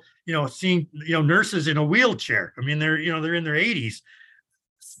recall, seeing, nurses in a wheelchair. I mean, they're in their 80s,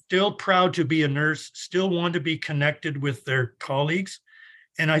 still proud to be a nurse, still want to be connected with their colleagues.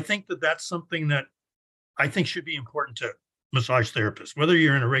 And I think that that's something that I think should be important to massage therapists, whether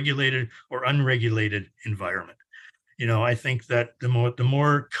you're in a regulated or unregulated environment. I think that the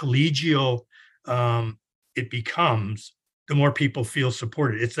more collegial it becomes, the more people feel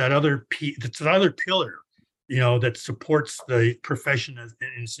supported. It's that other pillar, that supports the profession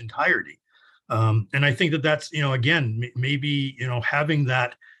in its entirety. And I think that that's, again, maybe, having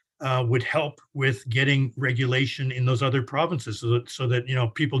that would help with getting regulation in those other provinces, so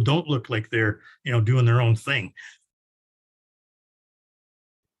that people don't look like they're, doing their own thing.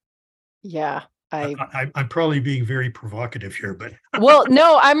 Yeah. I'm probably being very provocative here, but well,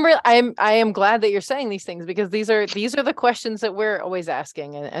 no, I am glad that you're saying these things, because these are the questions that we're always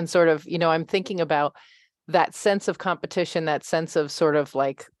asking, and sort of, I'm thinking about that sense of competition, that sense of sort of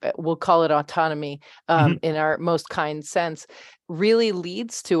like, we'll call it autonomy, in our most kind sense, really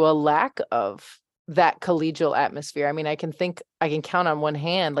leads to a lack of that collegial atmosphere. I mean, I can count on one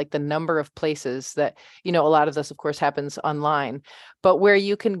hand, like, the number of places that, a lot of this, of course, happens online, but where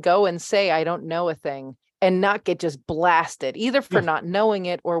you can go and say, I don't know a thing, and not get just blasted, either for not knowing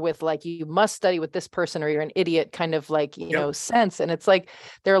it, or with like, you must study with this person, or you're an idiot kind of like, sense. And it's like,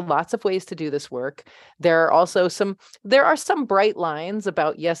 there are lots of ways to do this work. There are some bright lines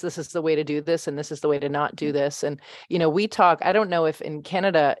about, yes, this is the way to do this, and this is the way to not do this. And, we talk, I don't know if in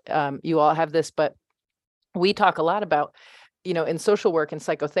Canada, you all have this, but we talk a lot about, in social work and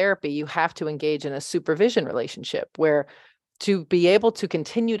psychotherapy, you have to engage in a supervision relationship where, to be able to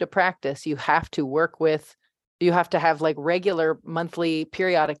continue to practice, you have to have like regular monthly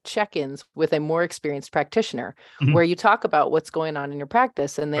periodic check-ins with a more experienced practitioner, where you talk about what's going on in your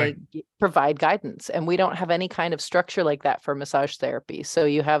practice, and they provide guidance. And we don't have any kind of structure like that for massage therapy. So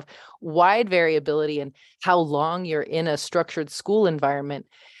you have wide variability in how long you're in a structured school environment.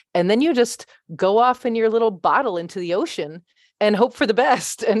 And then you just go off in your little bottle into the ocean and hope for the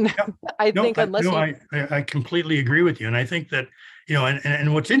best. And I completely agree with you. And I think that,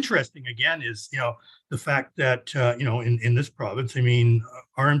 and what's interesting again is, the fact that, in this province, I mean,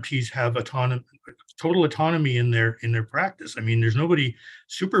 RMTs have total autonomy in their practice. I mean, there's nobody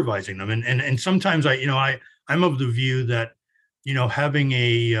supervising them. And sometimes I'm of the view that, having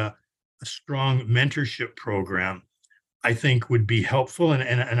a strong mentorship program, I think, would be helpful.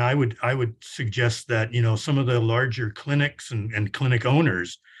 And I would suggest that, some of the larger clinics and clinic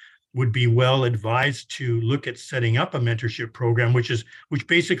owners would be well advised to look at setting up a mentorship program, which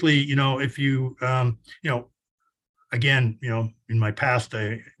basically, if you, again, in my past,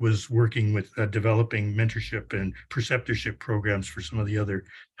 I was working with developing mentorship and preceptorship programs for some of the other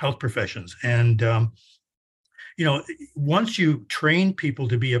health professions. And, once you train people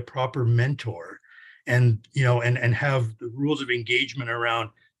to be a proper mentor, and have the rules of engagement around,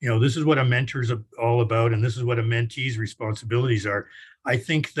 this is what a mentor is all about, and this is what a mentee's responsibilities are, I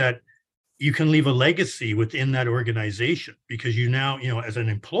think that you can leave a legacy within that organization, because now, as an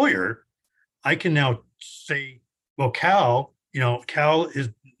employer, I can now say, well, Cal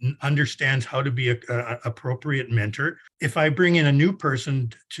understands how to be a appropriate mentor. If I bring in a new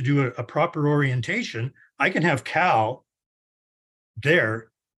person to do a proper orientation, I can have Cal there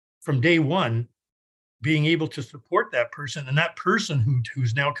from day one, being able to support that person, and that person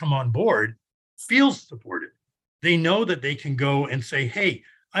who's now come on board feels supported. They know that they can go and say, hey,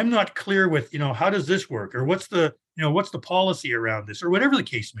 I'm not clear with, how does this work, or what's the policy around this, or whatever the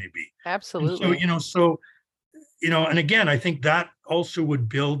case may be. Absolutely. And so, and again, I think that also would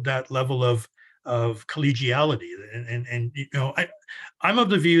build that level of collegiality. And I'm of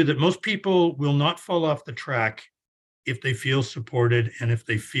the view that most people will not fall off the track if they feel supported, and if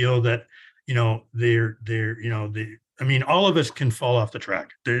they feel that, all of us can fall off the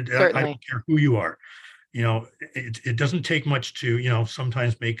track. I don't care who you are. It doesn't take much to,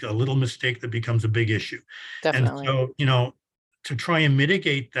 sometimes make a little mistake that becomes a big issue. Definitely. And so, to try and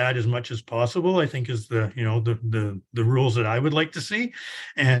mitigate that as much as possible, I think is the rules that I would like to see.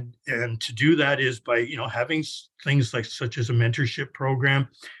 And to do that is by, having things such as a mentorship program,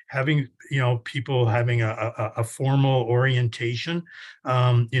 having, people having a formal orientation,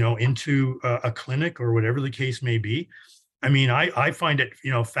 into a clinic or whatever the case may be. I mean, I find it,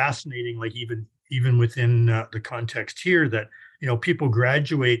 fascinating, like even within the context here, that, people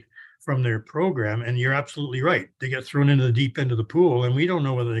graduate from their program, and you're absolutely right. They get thrown into the deep end of the pool, and we don't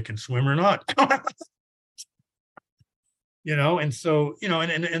know whether they can swim or not. And so,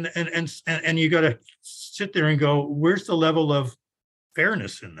 and you got to sit there and go, where's the level of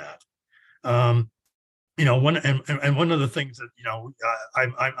fairness in that? One of the things that,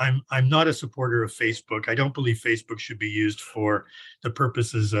 I'm not a supporter of Facebook. I don't believe Facebook should be used for the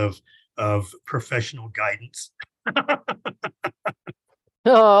purposes of professional guidance.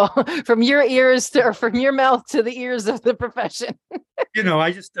 Oh, from your ears or from your mouth to the ears of the profession.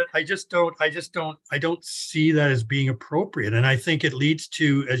 I don't see that as being appropriate. And I think it leads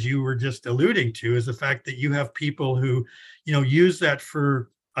to, as you were just alluding to, is the fact that you have people who, use that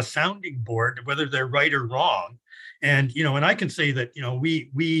for a sounding board, whether they're right or wrong. And, and I can say that,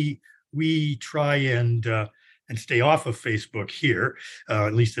 we try and stay off of Facebook here,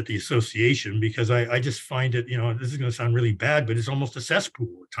 at least at the association, because I just find it, this is going to sound really bad, but it's almost a cesspool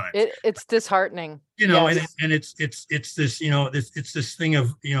at times. It's disheartening. Yes. and it's this, it's this thing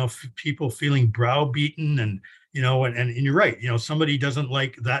of, people feeling browbeaten, and, and you're right, somebody doesn't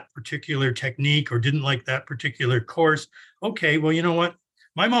like that particular technique or didn't like that particular course. Okay, well, you know what?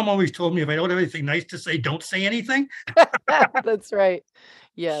 My mom always told me, if I don't have anything nice to say, don't say anything. That's right.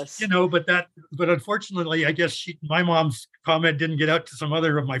 Yes. But unfortunately, I guess my mom's comment didn't get out to some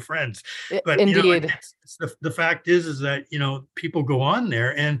other of my friends. But indeed, the fact is that, people go on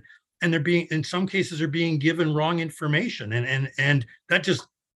there and they're being, in some cases, are being given wrong information, and that just,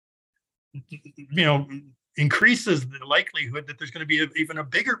 increases the likelihood that there's going to be even a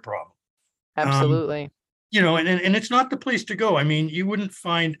bigger problem. Absolutely. And it's not the place to go. I mean, you wouldn't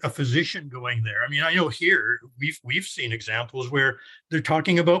find a physician going there. I mean, I know here we've seen examples where they're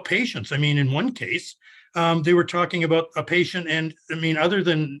talking about patients. I mean, in one case, they were talking about a patient, and I mean, other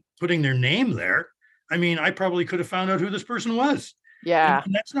than putting their name there, I mean, I probably could have found out who this person was. Yeah,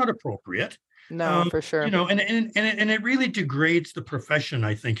 and that's not appropriate. No, for sure. And it really degrades the profession,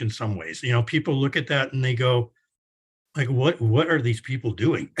 I think, in some ways. People look at that and they go, like, what are these people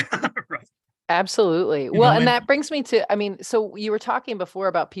doing? Right. Absolutely. Well, and that brings me to, so you were talking before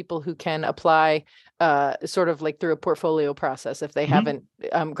about people who can apply sort of like through a portfolio process if they haven't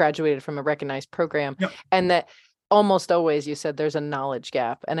graduated from a recognized program. Yep. And that almost always, you said, there's a knowledge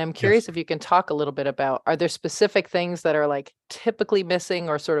gap. And I'm curious if you can talk a little bit about, are there specific things that are like typically missing,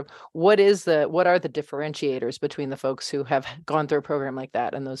 or sort of what are the differentiators between the folks who have gone through a program like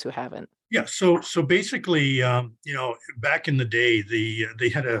that and those who haven't? Yeah. So basically, back in the day, they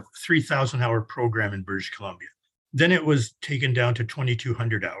had a 3,000 hour program in British Columbia. Then it was taken down to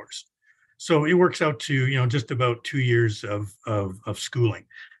 2,200 hours. So it works out to, just about 2 years of schooling.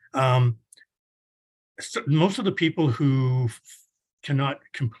 So most of the people who cannot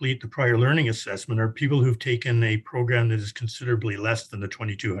complete the prior learning assessment are people who've taken a program that is considerably less than the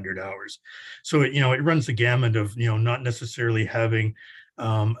 2,200 hours. So it runs the gamut of, not necessarily having,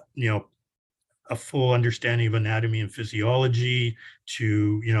 a full understanding of anatomy and physiology,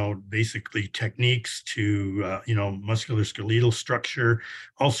 to, basically techniques, to, musculoskeletal structure,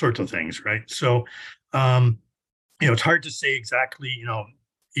 all sorts of things. Right. So, it's hard to say exactly,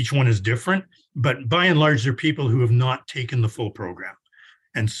 each one is different, but by and large, they're people who have not taken the full program.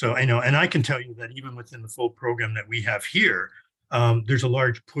 And so and I can tell you that even within the full program that we have here, there's a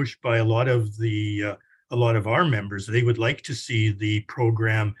large push by a lot of our members. They would like to see the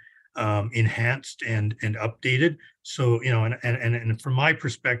program enhanced and updated. So, and from my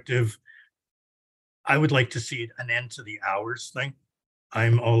perspective, I would like to see an end to the hours thing.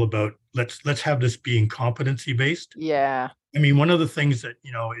 I'm all about let's have this being competency based. Yeah. I mean, one of the things that,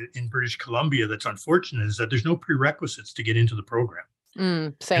 in British Columbia that's unfortunate is that there's no prerequisites to get into the program.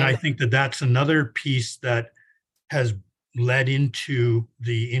 Same. And I think that that's another piece that has led into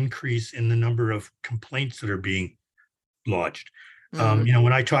the increase in the number of complaints that are being lodged.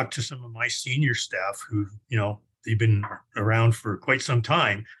 When I talk to some of my senior staff who, they've been around for quite some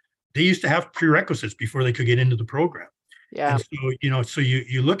time, they used to have prerequisites before they could get into the program. Yeah. And so,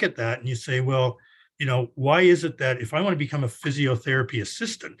 you look at that and you say, well, why is it that if I want to become a physiotherapy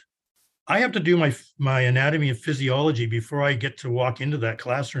assistant, I have to do my anatomy and physiology before I get to walk into that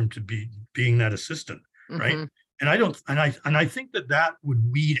classroom to being that assistant, right? And I think that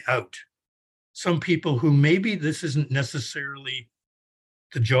would weed out some people who maybe this isn't necessarily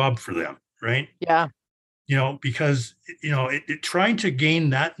the job for them, right? Yeah. Because trying to gain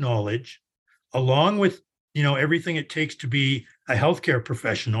that knowledge along with everything it takes to be a healthcare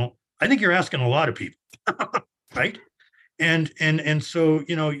professional, I think you're asking a lot of people, right? And so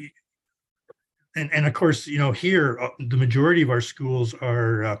and of course here the majority of our schools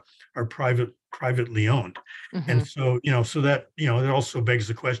are privately owned, and so so that it also begs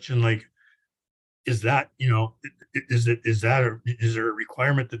the question, like, is there a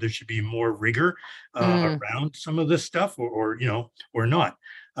requirement that there should be more rigor around some of this stuff, or not?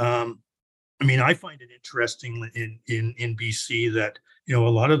 I mean, I find it interesting in BC that a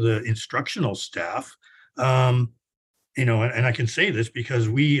lot of the instructional staff, and I can say this because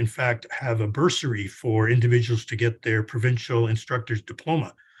we in fact have a bursary for individuals to get their provincial instructor's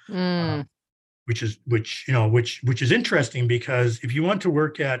diploma, which is interesting, because if you want to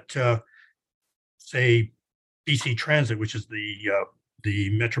work at say BC Transit, which is the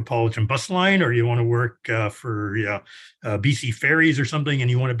Metropolitan Bus Line, or you want to work for BC Ferries or something,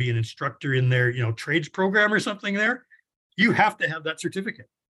 and you want to be an instructor in their trades program or something, there, you have to have that certificate.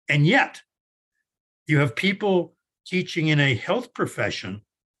 And yet you have people teaching in a health profession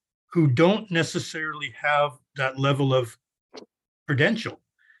who don't necessarily have that level of credential.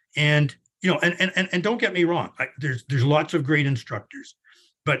 And and don't get me wrong, there's lots of great instructors,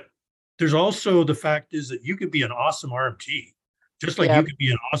 but there's also the fact is that you could be an awesome RMT, just like you could be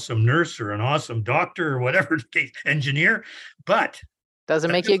an awesome nurse or an awesome doctor or whatever the case, engineer, but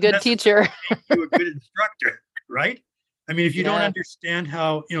doesn't make you a good teacher. Make you a good instructor, right? I mean, if you don't understand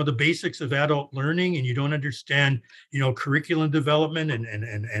how the basics of adult learning, and you don't understand curriculum development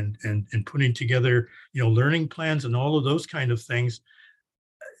and putting together learning plans and all of those kind of things,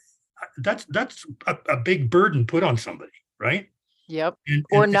 that's a big burden put on somebody, right? Yep.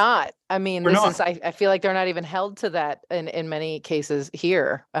 Or not. I mean, I feel like they're not even held to that in many cases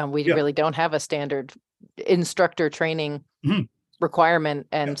here. We really don't have a standard instructor training requirement.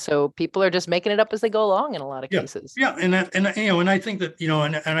 And so people are just making it up as they go along in a lot of cases. Yeah. And I think that,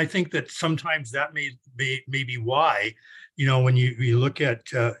 and I think that sometimes that may be why, when you look at,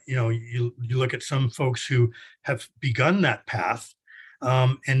 you look at some folks who have begun that path,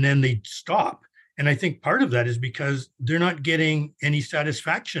 and then they stop. And I think part of that is because they're not getting any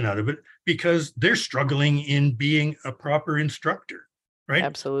satisfaction out of it, because they're struggling in being a proper instructor, right?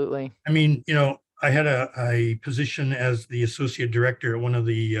 Absolutely. I mean, I had a position as the associate director at one of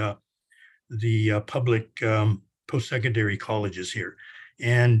the public post-secondary colleges here.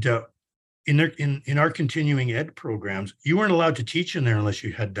 And in our continuing ed programs, you weren't allowed to teach in there unless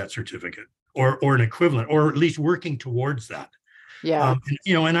you had that certificate or an equivalent, or at least working towards that. Yeah.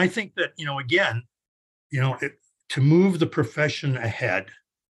 And I think that, again, to move the profession ahead,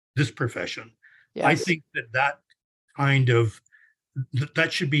 this profession, I think that kind of,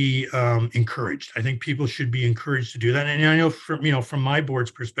 that should be encouraged. I think people should be encouraged to do that. And I know from my board's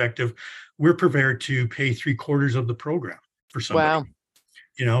perspective, we're prepared to pay 3/4 of the program for somebody.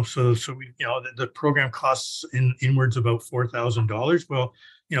 Wow. So we, the program costs inwards about $4,000. Well,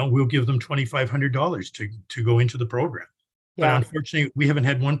 we'll give them $2,500 to go into the program. But unfortunately, we haven't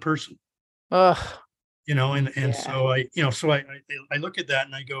had one person. Ugh. So I look at that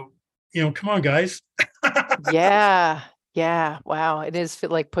and I go, come on, guys. Yeah. Wow. It is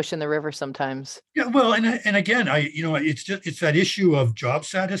like pushing the river sometimes. Yeah. Well, and again, it's that issue of job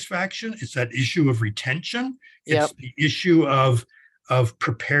satisfaction. It's that issue of retention. It's the issue of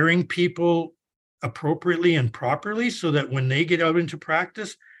preparing people appropriately and properly so that when they get out into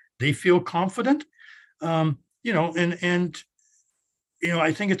practice, they feel confident.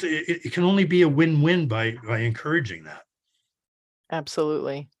 I think it can only be a win-win by encouraging that.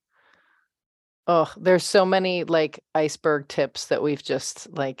 Absolutely. Oh, there's so many like iceberg tips that we've just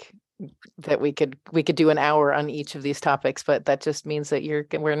like that we could do an hour on each of these topics, but that just means that we're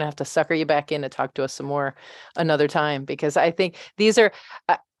going to have to sucker you back in to talk to us some more another time, because I think these are,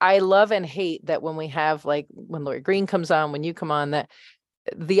 I love and hate that when we have, like, when Lori Green comes on, when you come on, that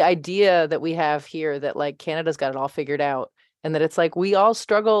the idea that we have here that like Canada's got it all figured out, and that it's like we all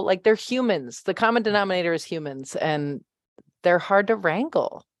struggle, like they're humans. The common denominator is humans, and they're hard to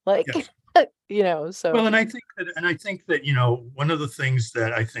wrangle. Like, Yes. So. Well, and I think that, one of the things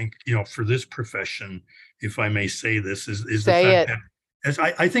that I think, for this profession, if I may say this, is the fact that, as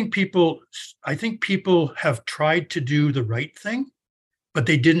I think people have tried to do the right thing, but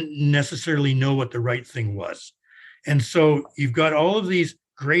they didn't necessarily know what the right thing was. And so you've got all of these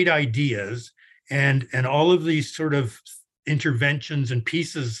great ideas and all of these sort of interventions and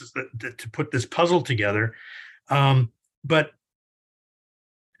pieces to put this puzzle together, but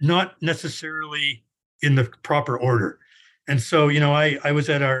not necessarily in the proper order. And so, I was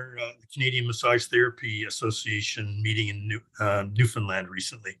at our Canadian Massage Therapy Association meeting in Newfoundland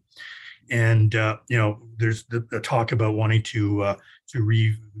recently. And, there's the talk about wanting to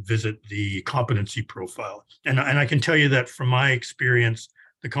revisit the competency profile. And I can tell you that from my experience,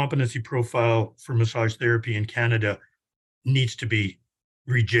 the competency profile for massage therapy in Canada needs to be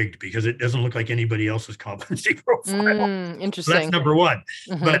rejigged, because it doesn't look like anybody else's competency profile. Interesting. So that's number one.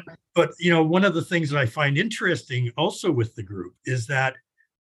 Mm-hmm. But one of the things that I find interesting also with the group is that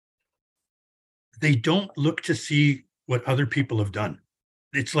they don't look to see what other people have done.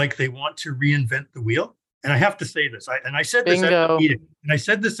 It's like they want to reinvent the wheel. And I have to say this, I said this Bingo. at the meeting, and I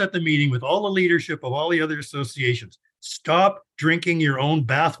said this at the meeting with all the leadership of all the other associations. Stop drinking your own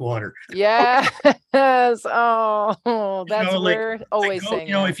bathwater. Yes. Oh, that's we're always saying.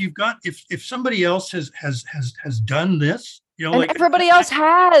 If somebody else has done this, and everybody else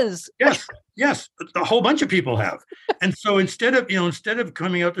has. Yes, a whole bunch of people have. And so instead of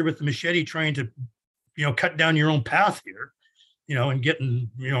coming out there with the machete trying to, cut down your own path here, and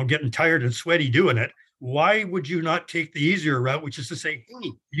getting tired and sweaty doing it, why would you not take the easier route, which is to say,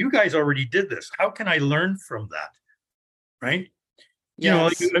 hey, you guys already did this. How can I learn from that? Right?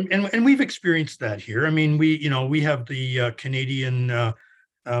 Yes. And we've experienced that here. I mean, we have the Canadian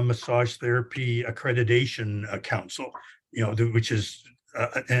Massage Therapy Accreditation Council, which is,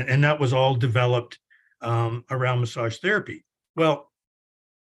 and that was all developed around massage therapy. Well,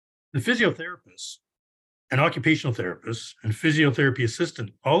 the physiotherapists and occupational therapists and physiotherapy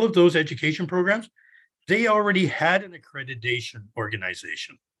assistant, all of those education programs, they already had an accreditation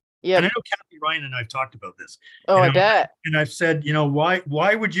organization. Yeah. And I know Kathy Ryan and I've talked about this. Oh, I bet. And I've said,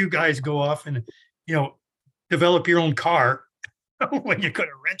 why would you guys go off and, develop your own car when you could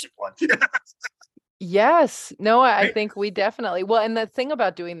have rented one? Yes. No, I think we definitely, well, and the thing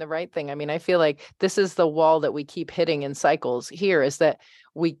about doing the right thing, I mean, I feel like this is the wall that we keep hitting in cycles here, is that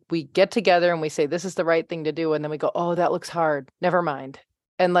we get together and we say, this is the right thing to do. And then we go, oh, that looks hard. Never mind.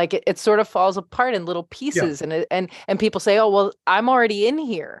 And like, it sort of falls apart in little pieces. Yeah. And people say, oh, well, I'm already in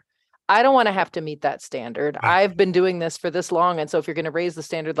here. I don't want to have to meet that standard. Right. I've been doing this for this long. And so if you're going to raise the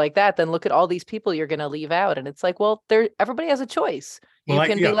standard like that, then look at all these people you're going to leave out. And it's like, well, everybody has a choice. You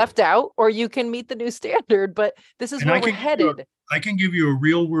can be left out, or you can meet the new standard, but this is where we're headed. I can give you a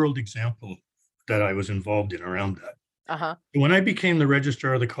real world example that I was involved in around that. Uh-huh. When I became the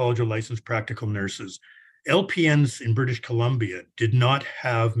registrar of the College of Licensed Practical Nurses, LPNs in British Columbia did not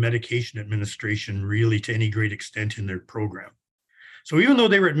have medication administration really to any great extent in their program. So even though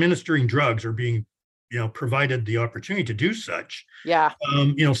they were administering drugs or being, provided the opportunity to do such,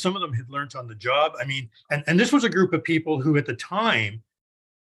 some of them had learned on the job. I mean, and this was a group of people who at the time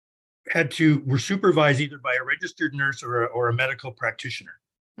were supervised either by a registered nurse or a medical practitioner.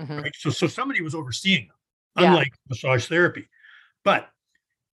 Mm-hmm. Right? So somebody was overseeing them, unlike massage therapy. But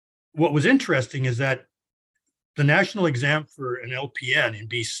what was interesting is that the national exam for an LPN in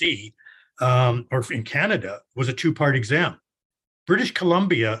BC or in Canada was a 2-part exam. British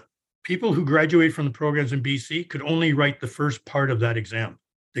Columbia, people who graduate from the programs in BC could only write the first part of that exam.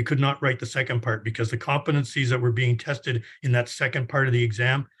 They could not write the second part because the competencies that were being tested in that second part of the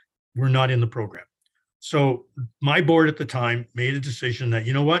exam were not in the program. So my board at the time made a decision that,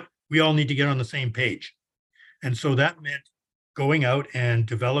 we all need to get on the same page. And so that meant going out and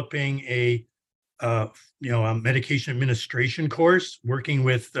developing a medication administration course, working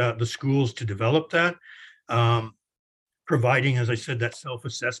with the schools to develop that, providing, as I said, that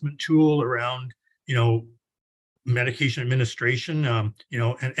self-assessment tool around, medication administration, and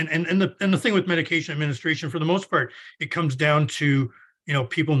the thing with medication administration, for the most part, it comes down to,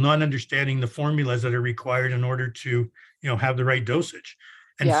 people not understanding the formulas that are required in order to, have the right dosage.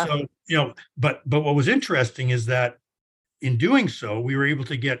 And so, but what was interesting is that, in doing so, we were able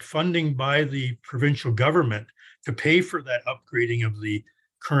to get funding by the provincial government to pay for that upgrading of the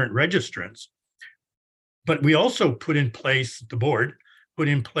current registrants. But we also put in place, the board put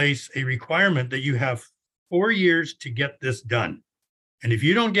in place a requirement that you have 4 years to get this done. And if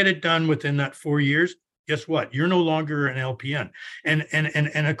you don't get it done within that 4 years, guess what? You're no longer an LPN.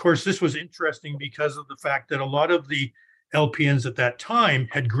 And of course, this was interesting because of the fact that a lot of the LPNs at that time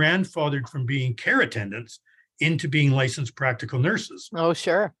had grandfathered from being care attendants into being licensed practical nurses. Oh,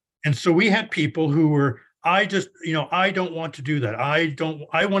 sure. And so we had people who were, I don't want to do that. I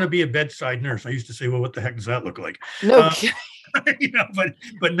want to be a bedside nurse. I used to say, well, what the heck does that look like? No.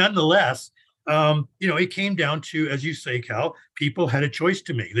 But nonetheless, it came down to, as you say, Cal, people had a choice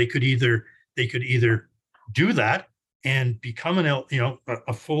to make. They could either do that and become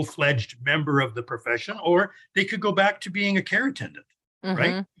a full-fledged member of the profession, or they could go back to being a care attendant,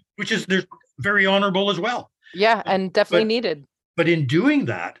 right? Which is there's very honorable as well. Yeah, and definitely needed. But in doing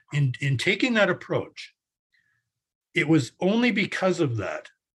that, in taking that approach, it was only because of that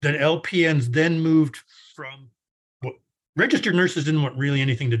LPNs then moved from registered nurses didn't want really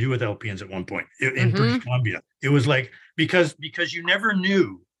anything to do with LPNs at one point in British Columbia. It was like, because you never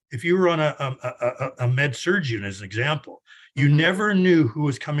knew if you were on a med surg unit, as an example, you never knew who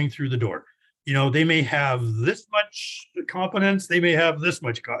was coming through the door. They may have this much competence, they may have this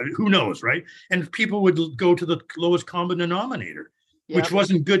much, who knows, right? And people would go to the lowest common denominator, which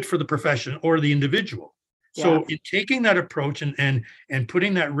wasn't good for the profession or the individual. So in taking that approach and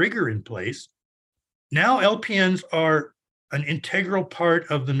putting that rigor in place, now LPNs are an integral part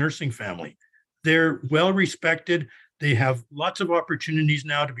of the nursing family. They're well respected. They have lots of opportunities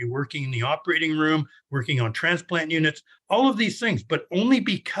now to be working in the operating room, working on transplant units, all of these things, but only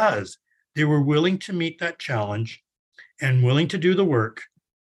because they were willing to meet that challenge and willing to do the work.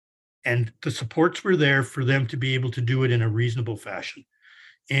 And the supports were there for them to be able to do it in a reasonable fashion.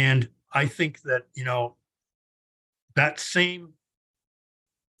 And I think that, that same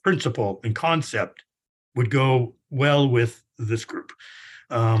principle and concept would go well with this group,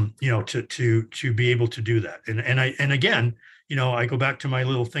 to be able to do that. And again, I go back to my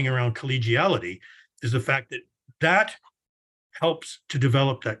little thing around collegiality, is the fact that helps to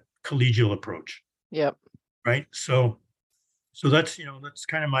develop that collegial approach. Yep. Right. So that's, that's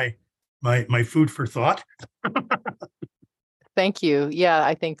kind of my food for thought. Thank you. Yeah,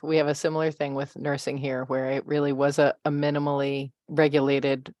 I think we have a similar thing with nursing here, where it really was a minimally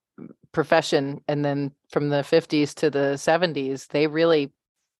regulated profession. And then from the 50s to the 70s, they really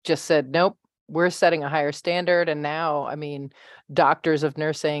just said, nope, we're setting a higher standard. And now, doctors of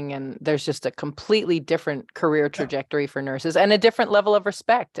nursing, and there's just a completely different career trajectory for nurses and a different level of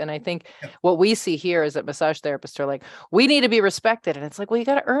respect. And I think what we see here is that massage therapists are like, we need to be respected. And it's like, well, you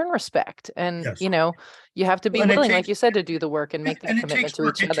got to earn respect. And, you have to be willing, like you said, to do the work and make that commitment to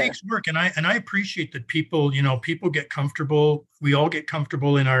each other. It takes work. And I appreciate that people get comfortable. We all get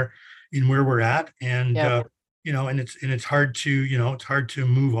comfortable in where we're at. And, and it's hard to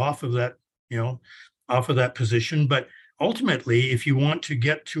move off of that position. But ultimately, if you want to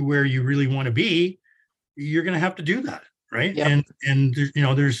get to where you really want to be, you're going to have to do that. Right. Yep. And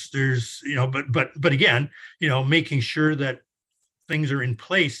there's but again, making sure that things are in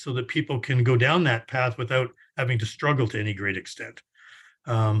place so that people can go down that path without having to struggle to any great extent.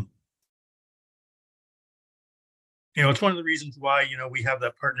 It's one of the reasons why, we have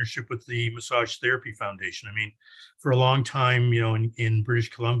that partnership with the Massage Therapy Foundation. For a long time, in British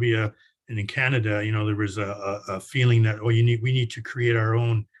Columbia and in Canada, there was a feeling that, we need to create our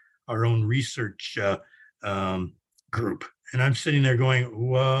own research group. And I'm sitting there going,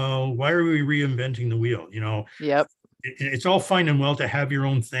 well, why are we reinventing the wheel? Yep. It's all fine and well to have your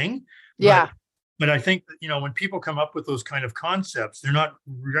own thing. But I think that, when people come up with those kind of concepts, they're not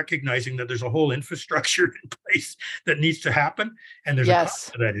recognizing that there's a whole infrastructure in place that needs to happen. And there's a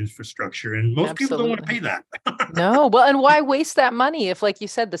cost to that infrastructure. And most people don't want to pay that. No. Well, and why waste that money if, like you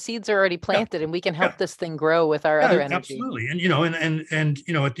said, the seeds are already planted and we can help this thing grow with our other energy? Absolutely. And,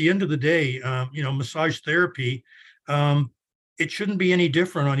 at the end of the day, massage therapy, it shouldn't be any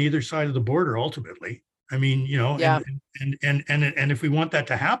different on either side of the border, ultimately. and if we want that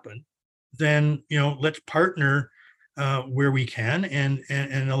to happen, then let's partner where we can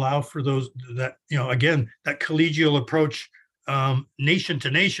and allow for those that again, that collegial approach, nation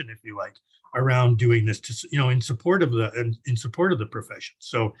to nation, if you like, around doing this to in support of the profession.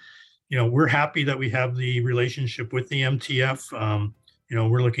 So we're happy that we have the relationship with the MTF.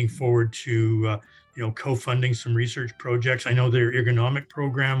 We're looking forward to co-funding some research projects. I know their ergonomic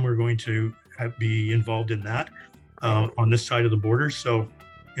program, we're going to be involved in that on this side of the border. So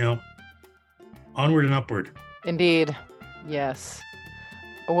onward and upward. Indeed. Yes.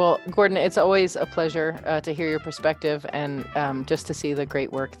 Well, Gordon, it's always a pleasure to hear your perspective and just to see the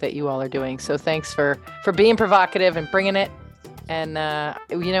great work that you all are doing. So thanks for being provocative and bringing it. And,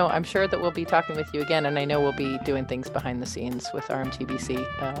 I'm sure that we'll be talking with you again. And I know we'll be doing things behind the scenes with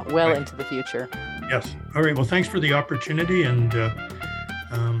RMTBC well into the future. Yes. All right. Well, thanks for the opportunity. And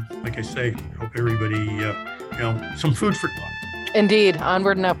like I say, hope everybody, some food for thought. Indeed.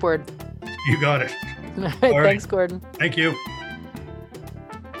 Onward and upward. You got it. All right. Thanks, Gordon. Thank you.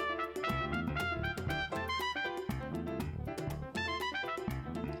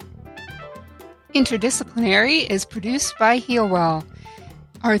 Interdisciplinary is produced by HealWell.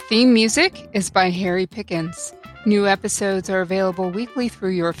 Our theme music is by Harry Pickens. New episodes are available weekly through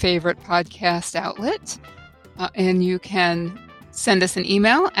your favorite podcast outlet. And you can send us an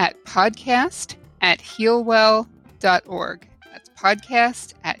email at podcast@healwell.org. That's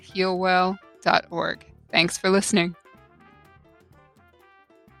podcast@healwell.org. Thanks for listening.